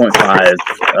 5.5.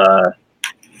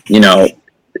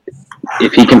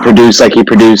 If he can produce like he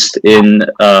produced in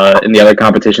the other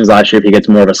competitions last year, if he gets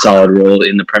more of a solid role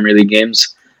in the Premier League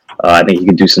games, I think he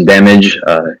could do some damage.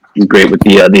 He's great with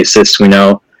the assists. We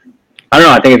know. I don't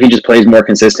know. I think if he just plays more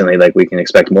consistently, like, we can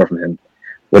expect more from him.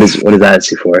 What is that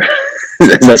for? Is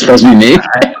that supposed to be me?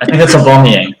 I think that's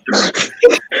Aubameyang.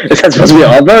 Is that supposed to be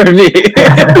Auba or me?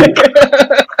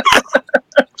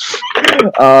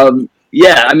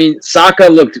 Yeah, I mean, Saka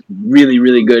looked really,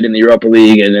 really good in the Europa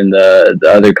League and in the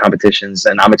other competitions,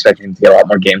 and I'm expecting him to get a lot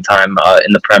more game time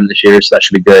in the Prem this year, so that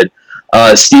should be good.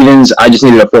 Stevens, I just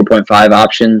needed a 4.5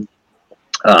 option.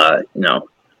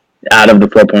 Out of the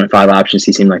 4.5 options,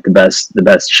 he seemed like the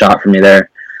best shot for me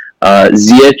there.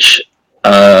 Ziyech,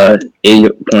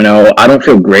 8.0. I don't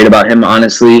feel great about him,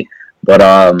 honestly, but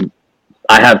I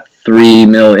have $3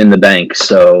 million in the bank,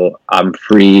 so I'm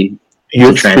free. You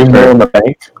have $3 million in the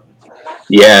bank?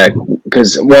 Yeah,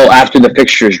 because, after the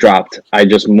fixtures dropped, I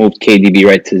just moved KDB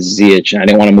right to Ziyech, and I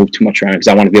didn't want to move too much around because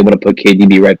I want to be able to put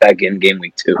KDB right back in game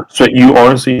week 2. So you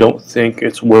honestly don't think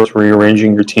it's worth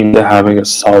rearranging your team to having a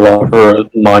Salah or a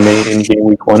Mane in game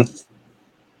week 1?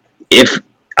 If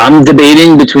I'm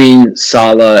debating between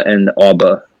Salah and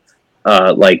Auba,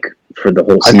 for the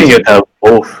whole season. I think you'd have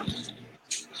both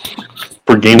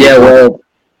for game week 1.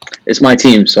 It's my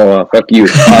team, so fuck you.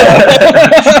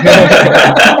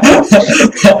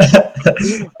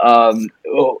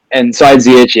 And so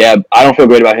Ziyech, yeah, I don't feel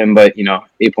great about him, but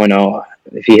 8.0.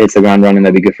 If he hits the ground running,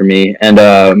 that'd be good for me.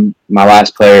 And my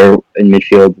last player in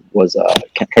midfield was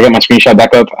can I get my screenshot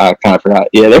back up? I kind of forgot.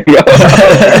 Yeah, there we go.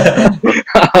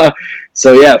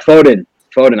 So yeah, Foden.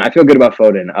 I feel good about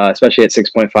Foden, especially at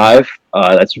 6.5.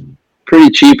 That's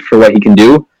pretty cheap for what he can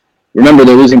do. Remember,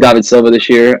 they're losing David Silva this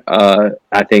year.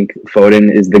 I think Foden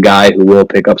is the guy who will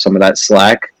pick up some of that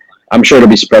slack. I'm sure it'll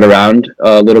be spread around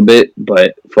a little bit,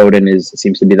 but Foden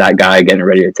seems to be that guy getting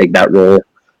ready to take that role.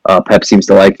 Pep seems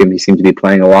to like him. He seems to be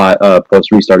playing a lot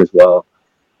post-restart as well.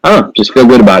 I don't know, just feel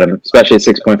good about him, especially at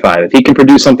 6.5. If he can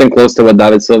produce something close to what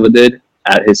David Silva did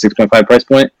at his 6.5 price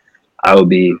point, I would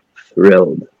be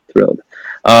thrilled.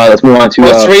 Let's move on to...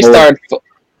 Post-restart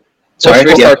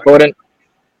Foden.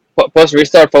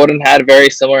 Post-restart, Foden had very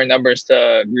similar numbers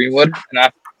to Greenwood, and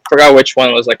I forgot which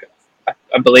one was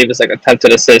I believe it's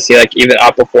attempted assists. He even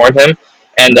outperformed him,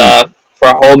 and for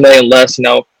a whole million less,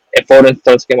 if Foden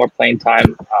starts to get more playing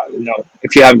time,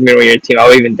 if you have Greenwood in your team, I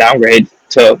would even downgrade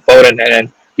to Foden and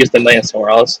then use the million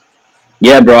somewhere else.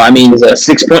 Yeah, bro. I mean, a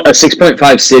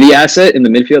 6.5 City asset in the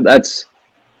midfield. That's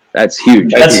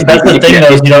huge. That's the thing,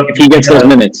 though. If he gets those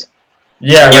minutes.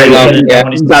 Yeah, right.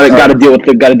 Got to deal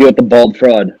with the bald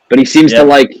fraud. But he seems to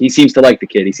like the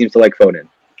kid. He seems to like Foden.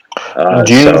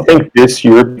 Do you think this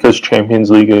year, because Champions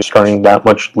League is starting that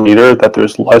much later, that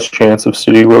there's less chance of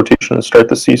City rotation to start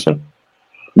the season?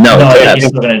 No, he's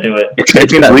still going to do it.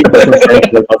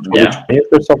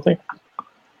 Or something.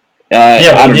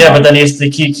 But then he has to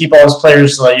keep all his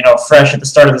players, fresh at the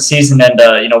start of the season and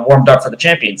warmed up for the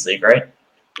Champions League, right?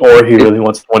 Or he really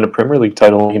wants to win a Premier League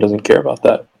title and he doesn't care about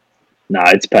that. Nah,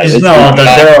 it's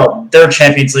they're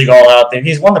Champions League all out.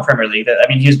 He's won the Premier League. I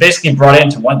mean, he was basically brought in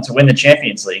to win the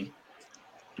Champions League.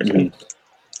 Mm-hmm.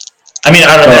 I mean,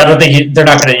 I don't think they're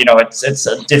not going to. It's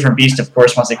a different beast, of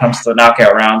course, once it comes to the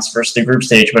knockout rounds versus the group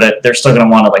stage. But they're still going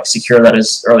to want to secure that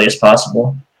as early as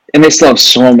possible. And they still have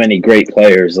so many great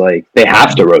players. Like they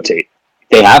have to rotate.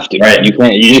 They have to. Right. You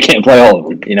just can't play all of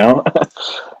them. You know,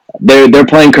 they're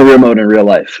playing career mode in real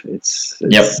life. It's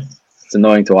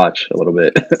annoying to watch a little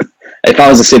bit. If I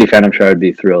was a City fan, I'm sure I'd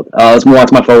be thrilled. Let's move on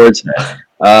to my forwards.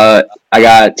 I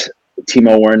got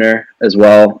Timo Werner as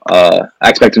well. I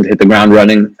expect him to hit the ground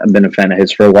running. I've been a fan of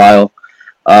his for a while.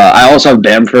 I also have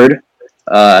Bamford.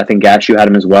 I think Gashu had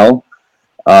him as well.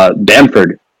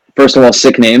 Bamford, first of all,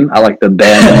 sick name. I like the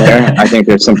Bam in there. I think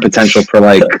there's some potential for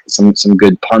some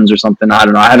good puns or something. I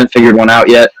don't know. I haven't figured one out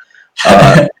yet.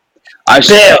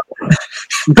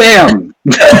 Bam!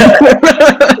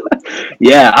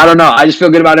 Yeah, I don't know. I just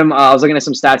feel good about him. I was looking at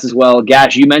some stats as well.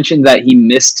 Gash, you mentioned that he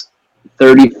missed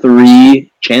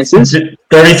 33 chances?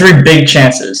 33 big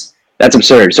chances. That's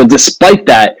absurd. So despite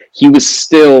that, he was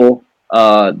still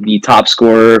the top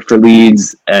scorer for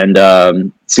Leeds and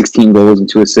 16 goals and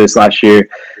 2 assists last year.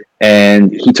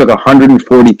 And he took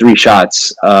 143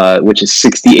 shots, which is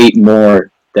 68 more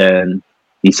than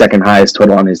the second highest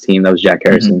total on his team. That was Jack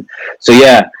Harrison. Mm-hmm. So,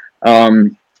 yeah,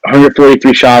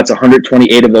 143 shots,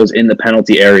 128 of those in the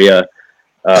penalty area,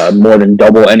 more than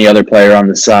double any other player on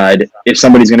the side. If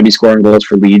somebody's going to be scoring goals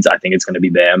for Leeds, I think it's going to be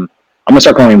Bam. I'm going to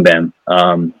start calling him Bam.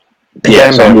 I'm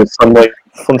like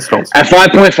Flintstones. At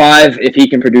 5.5, if he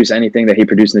can produce anything that he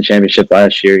produced in the championship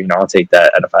last year, I'll take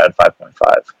that at 5.5.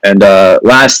 And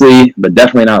lastly, but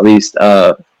definitely not least,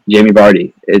 Jamie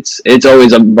Vardy. It's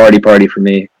always a Vardy party for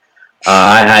me.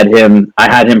 I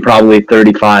had him probably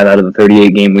 35 out of the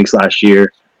 38 game weeks last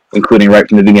year, including right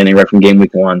from the beginning, right from game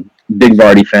week 1. Big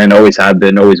Vardy fan, always have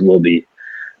been, always will be.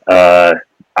 I'm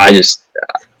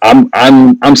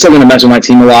still going to mess with my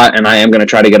team a lot, and I am going to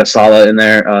try to get a Salah in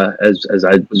there, as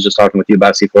I was just talking with you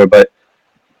about C4. But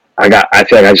I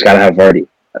feel like I just got to have Vardy.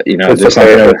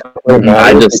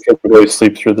 I just really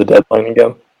sleep through the deadline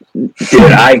again.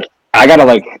 Dude, I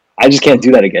gotta I just can't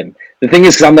do that again. The thing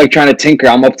is, because I'm trying to tinker,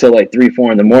 I'm up till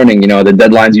 3-4 in the morning. The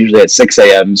deadline's usually at 6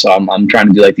 a.m. So I'm trying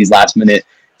to do these last minute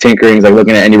tinkerings,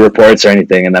 looking at any reports or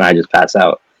anything, and then I just pass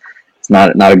out. It's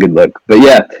not a good look. But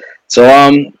yeah, so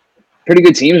pretty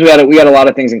good teams. We got a lot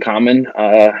of things in common.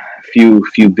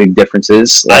 Few big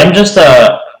differences.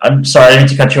 I'm sorry, I didn't mean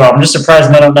to cut you off. I'm just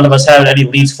surprised none of us had any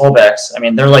Leeds fullbacks. I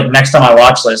mean, they're next on my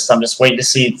watch list. I'm just waiting to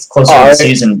see it's closer to the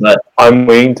season. But I'm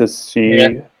waiting to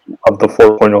see of the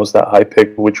 4.0s that I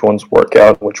pick, which ones work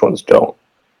out and which ones don't.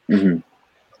 Mm-hmm.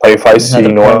 If I see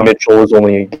Noah Mitchell is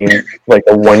only a game,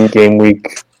 a 1 game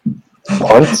week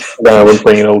punt, then I would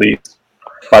bring in a Leeds.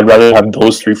 I'd rather have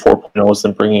those 3 4.0s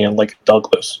than bringing in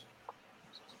Douglas.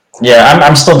 Yeah,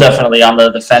 I'm still definitely on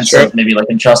the fence of maybe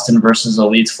a Justin versus a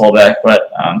Leeds fullback, but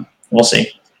we'll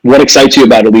see. What excites you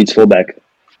about a Leeds fullback?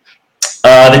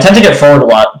 They tend to get forward a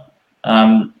lot.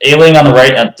 Ailing on the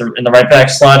right in the right back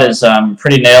slot is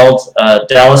pretty nailed.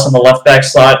 Dallas on the left back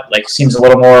slot seems a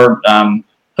little more.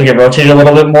 He'll get rotated a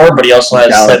little bit more, but he also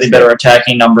has slightly better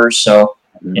attacking numbers. So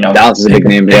Dallas is a big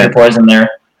name. Bigger poison there.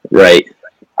 Right.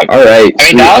 All right.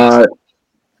 I mean,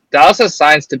 Dallas has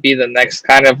signs to be the next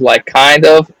kind of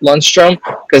Lundstrom,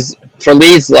 because for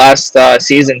Leeds last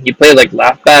season he played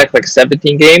left back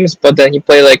 17 games, but then he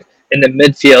played in the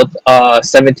midfield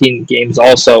 17 games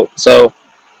also. So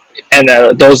and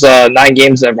those 9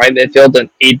 games in right midfield and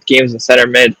 8 games in center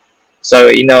mid. So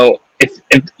if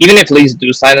even if Leeds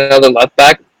do sign another left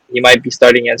back, he might be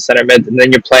starting at center mid, and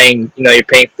then you're paying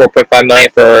 $4.5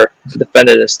 million for a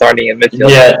defender that's starting in midfield.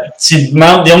 Yeah, see,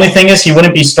 the only thing is he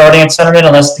wouldn't be starting at center mid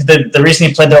unless the reason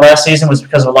he played there last season was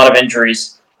because of a lot of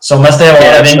injuries. So unless they have a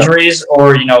lot of injuries,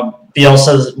 or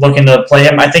Bielsa's looking to play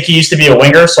him, I think he used to be a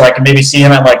winger, so I can maybe see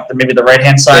him at maybe the right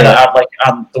hand side, out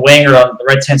on the wing or on the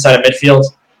right hand side of midfield.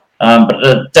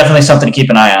 But definitely something to keep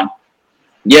an eye on.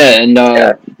 Yeah, and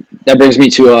that brings me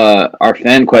to our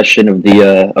fan question of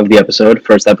the episode.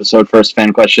 First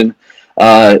fan question.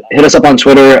 Hit us up on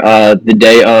Twitter. The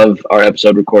day of our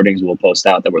episode recordings, we'll post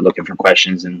out that we're looking for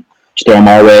questions, and just throw them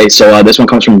our way. So this one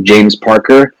comes from James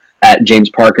Parker at James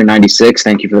Parker 96.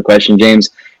 Thank you for the question, James.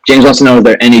 James wants to know if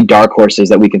there are any dark horses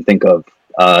that we can think of.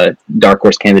 Dark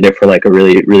horse candidate for like a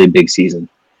really, really big season.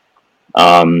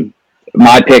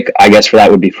 My pick, I guess, for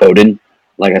that would be Foden.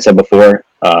 Like I said before,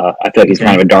 I feel like he's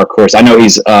kind of a dark horse. I know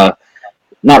he's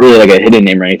not really like a hidden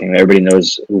name or anything. Everybody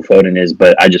knows who Foden is,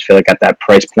 but I just feel like at that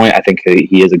price point, I think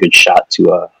he is a good shot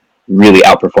to really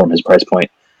outperform his price point.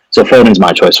 So Foden's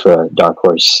my choice for a dark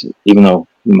horse, even though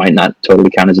he might not totally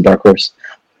count as a dark horse.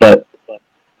 But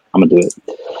I'm going to do it.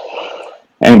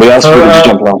 Anybody else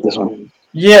jump off this one?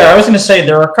 Yeah, I was going to say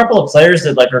there are a couple of players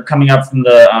that like are coming up from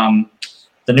the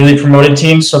newly promoted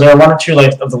teams. So there are one or two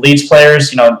like of the Leeds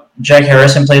players. Jack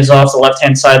Harrison plays off the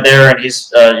left-hand side there, and he's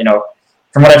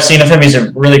from what I've seen of him, he's a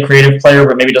really creative player,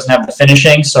 but maybe doesn't have the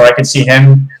finishing. So I could see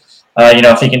him,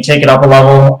 if he can take it up a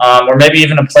level, or maybe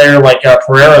even a player like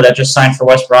Pereira that just signed for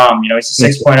West Brom. He's a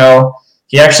 6.0.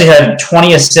 He actually had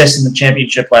 20 assists in the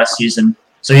championship last season.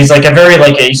 So he's like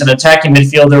he's an attacking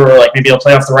midfielder, or like maybe he'll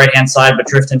play off the right-hand side but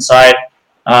drift inside.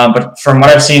 But from what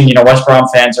I've seen, West Brom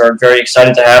fans are very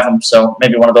excited to have him. So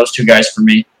maybe one of those two guys for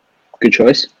me. Good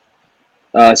choice.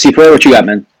 C4, what you got,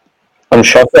 man? I'm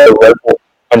shocked that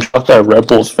a Red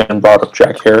Bulls fan brought up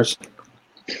Jack Harrison.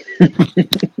 I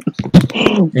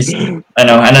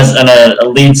know, and a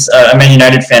Leeds, a Man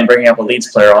United fan bringing up a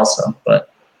Leeds player also. But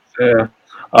yeah,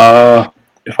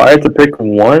 if I had to pick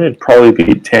one, it'd probably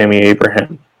be Tammy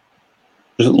Abraham.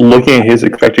 Just looking at his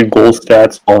expected goal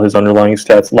stats, all his underlying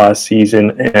stats last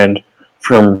season, and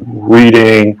from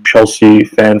reading Chelsea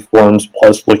fan forums,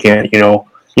 plus looking at,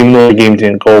 even though the game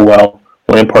didn't go well,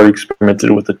 Lampard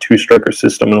experimented with a two-striker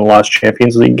system in the last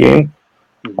Champions League game.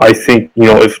 I think,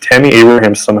 if Tammy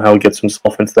Abraham somehow gets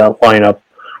himself into that lineup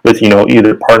with,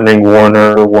 either partnering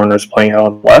Warner or Warner's playing out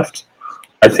on the left,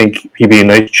 I think he'd be a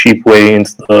nice, cheap way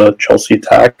into the Chelsea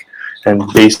attack. And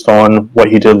based on what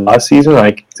he did last season,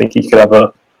 I think he could have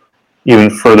a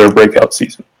even further breakout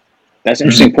season. That's an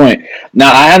interesting point.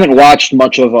 Now, I haven't watched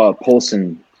much of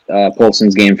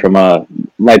Poulsen's game from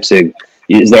Leipzig.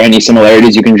 Is there any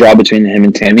similarities you can draw between him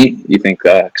and Tammy? You think?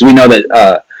 Because we know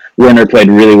that Werner played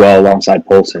really well alongside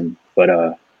Poulsen, but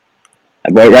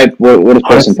right? What does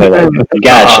Poulsen play like?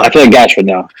 Gash. I feel like Gash would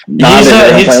know.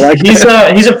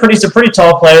 He's a pretty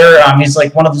tall player. He's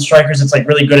like one of the strikers that's like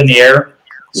really good in the air.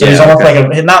 So he's almost like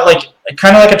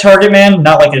kind of like a target man,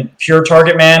 not like a pure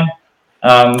target man,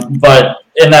 but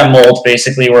in that mold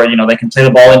basically where they can play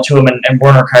the ball into him, and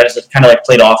Werner kind of like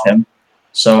played off him.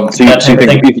 So you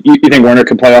think Werner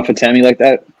could play off of Tammy like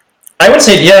that? I would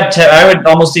say I would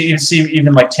almost even see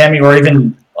even like Tammy or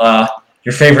even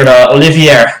your favorite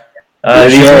Olivier.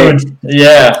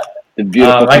 Yeah.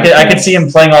 I could see him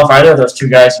playing off either of those two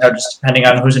guys, just depending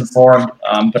on who's in form.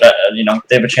 But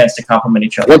they have a chance to complement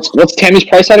each other. What's Tammy's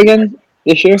price at again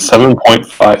this year?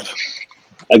 7.5.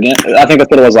 Again, I think that's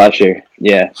what it was last year.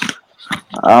 Yeah.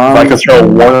 If I could throw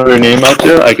one other name out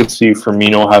there, I could see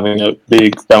Firmino having a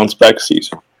big bounce back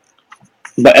season.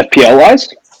 But FPL wise?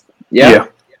 Yeah.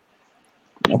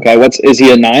 Okay, is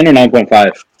he a 9 or 9.5?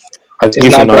 I think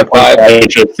he's a 9.5,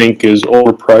 which I think is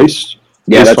overpriced.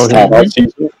 Yeah, that's tough.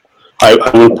 I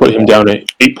would put him down at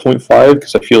 8.5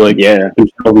 because I feel like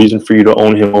there's no reason for you to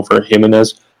own him over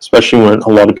Jimenez, especially when a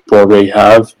lot of people already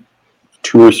have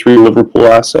 2 or 3 Liverpool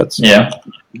assets. Yeah,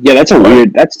 that's a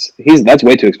weird. That's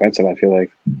way too expensive. I feel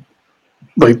like.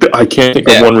 I can't think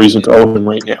of one reason to own him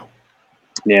right now.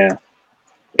 Yeah,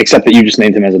 except that you just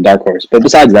named him as a dark horse. But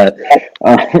besides that,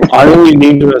 I only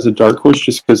named him as a dark horse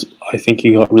just because I think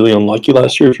he got really unlucky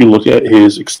last year. If you look at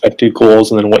his expected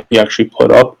goals and then what he actually put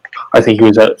up, I think he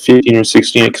was at 15 or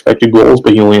 16 expected goals,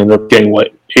 but he only ended up getting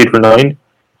 8 or 9.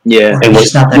 Yeah, and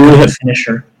he's not that good of a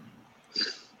finisher.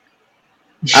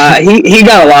 He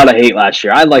got a lot of hate last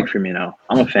year. I like Firmino.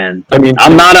 I'm a fan. I mean,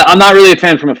 I'm not really a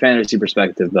fan from a fantasy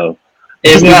perspective though.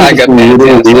 It's not a good fan.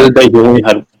 Weird that he only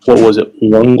had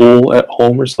 1 goal at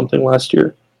home or something last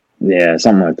year. Yeah,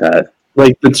 something like that.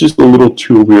 It's just a little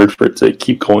too weird for it to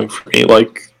keep going for me. I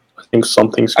think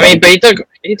something's. I mean, but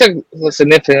he took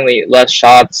significantly less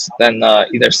shots than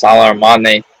either Salah or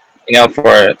Mane.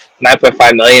 For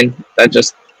 9.5 million, I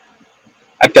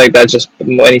feel like that's just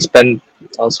when he spent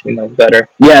tells better.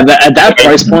 Yeah, at that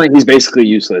price point, he's basically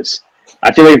useless.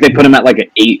 I feel like if they put him at an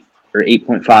 8 or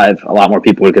 8.5, a lot more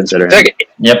people would consider him. I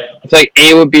feel like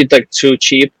 8 would be too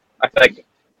cheap. I feel like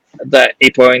the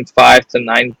 8.5 to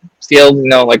 9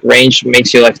 field, range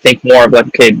makes you think more of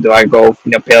okay, do I go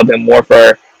pay a little bit more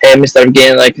for him instead of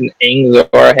getting an Ings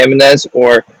or a Jimenez,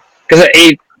 or because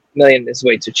 8 million is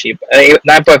way too cheap.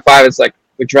 9.5 is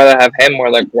would you rather have him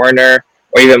or Werner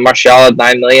or even Martial at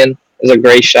 9 million is a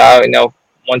great shout.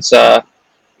 Once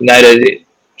United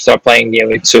start playing Game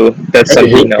Week 2. That's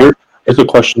something, you know. Here's a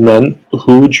question, then.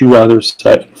 Who would you rather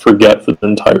set and forget for the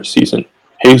entire season?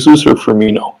 Jesus or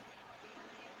Firmino?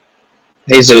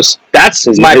 Jesus. That's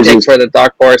my pick for the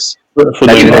dark horse. For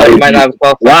You might have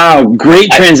Wow,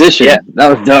 great transition.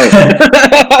 That was dope.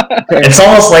 It's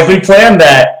almost like we planned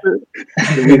that.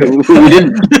 we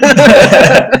didn't.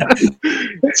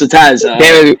 So Taz,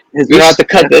 we don't have to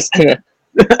cut this.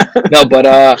 No, but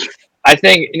I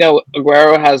think, you know,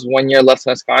 Aguero has 1 year left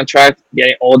on his contract.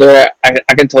 Getting older, I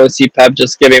can totally see Pep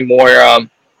just giving more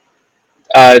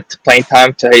playing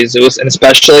time to Jesus, and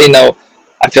especially, you know,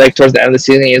 I feel like towards the end of the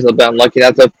season he was a little bit unlucky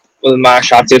not to, with the amount of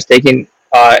shots he was taking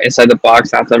inside the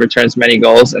box, not to return as many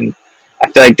goals. And I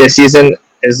feel like this season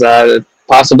is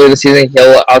possibly the season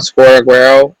he'll outscore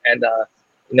Aguero, and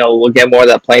you know, we'll get more of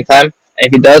that playing time. And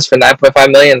if he does, for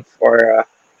 $9.5 million for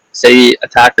City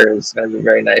attacker, is going to be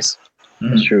very nice.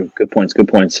 That's true. Good points.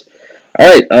 All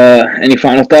right. Any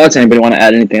final thoughts? Anybody want to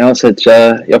add anything else that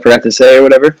y'all forgot to say or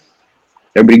whatever?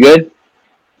 Everybody good?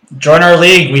 Join our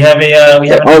league. We have a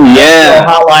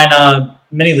hotline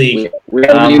mini league. We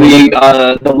have a mini league.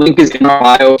 The link is in our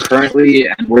bio currently,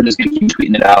 and we're just gonna keep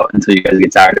tweeting it out until you guys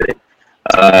get tired of it.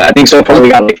 I think so far we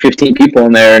got like 15 people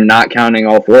in there, not counting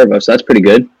all 4 of us. So that's pretty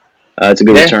good. It's a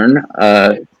good return,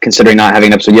 considering not having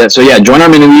an episode yet. So yeah, join our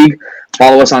mini league.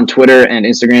 Follow us on Twitter and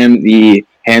Instagram. The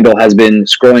handle has been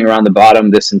scrolling around the bottom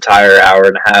this entire hour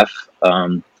and a half.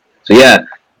 So yeah,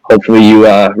 hopefully you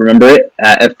remember it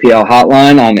at FPL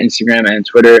Hotline on Instagram and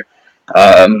Twitter.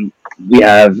 We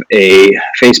have a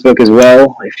Facebook as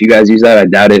well. If you guys use that, I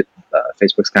doubt it.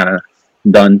 Facebook's kind of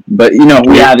done, but you know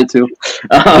we have it too.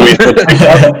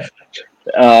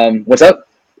 What's up?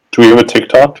 Do we have a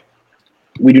TikTok?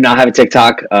 We do not have a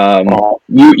TikTok.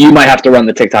 You might have to run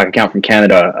the TikTok account from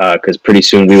Canada because pretty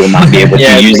soon we will not be able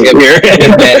to use it here.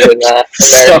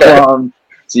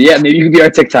 So yeah, maybe you can be our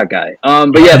TikTok guy.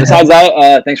 But yeah, besides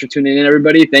that, thanks for tuning in,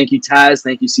 everybody. Thank you, Taz.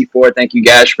 Thank you, C4. Thank you,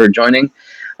 Gash, for joining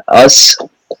us.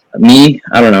 Me,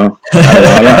 I don't know.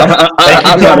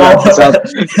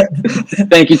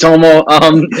 Thank you, Tomo.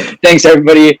 Thanks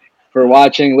everybody for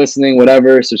watching, listening,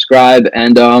 whatever. Subscribe,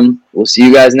 and we'll see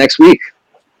you guys next week.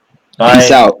 Bye.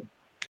 Peace out.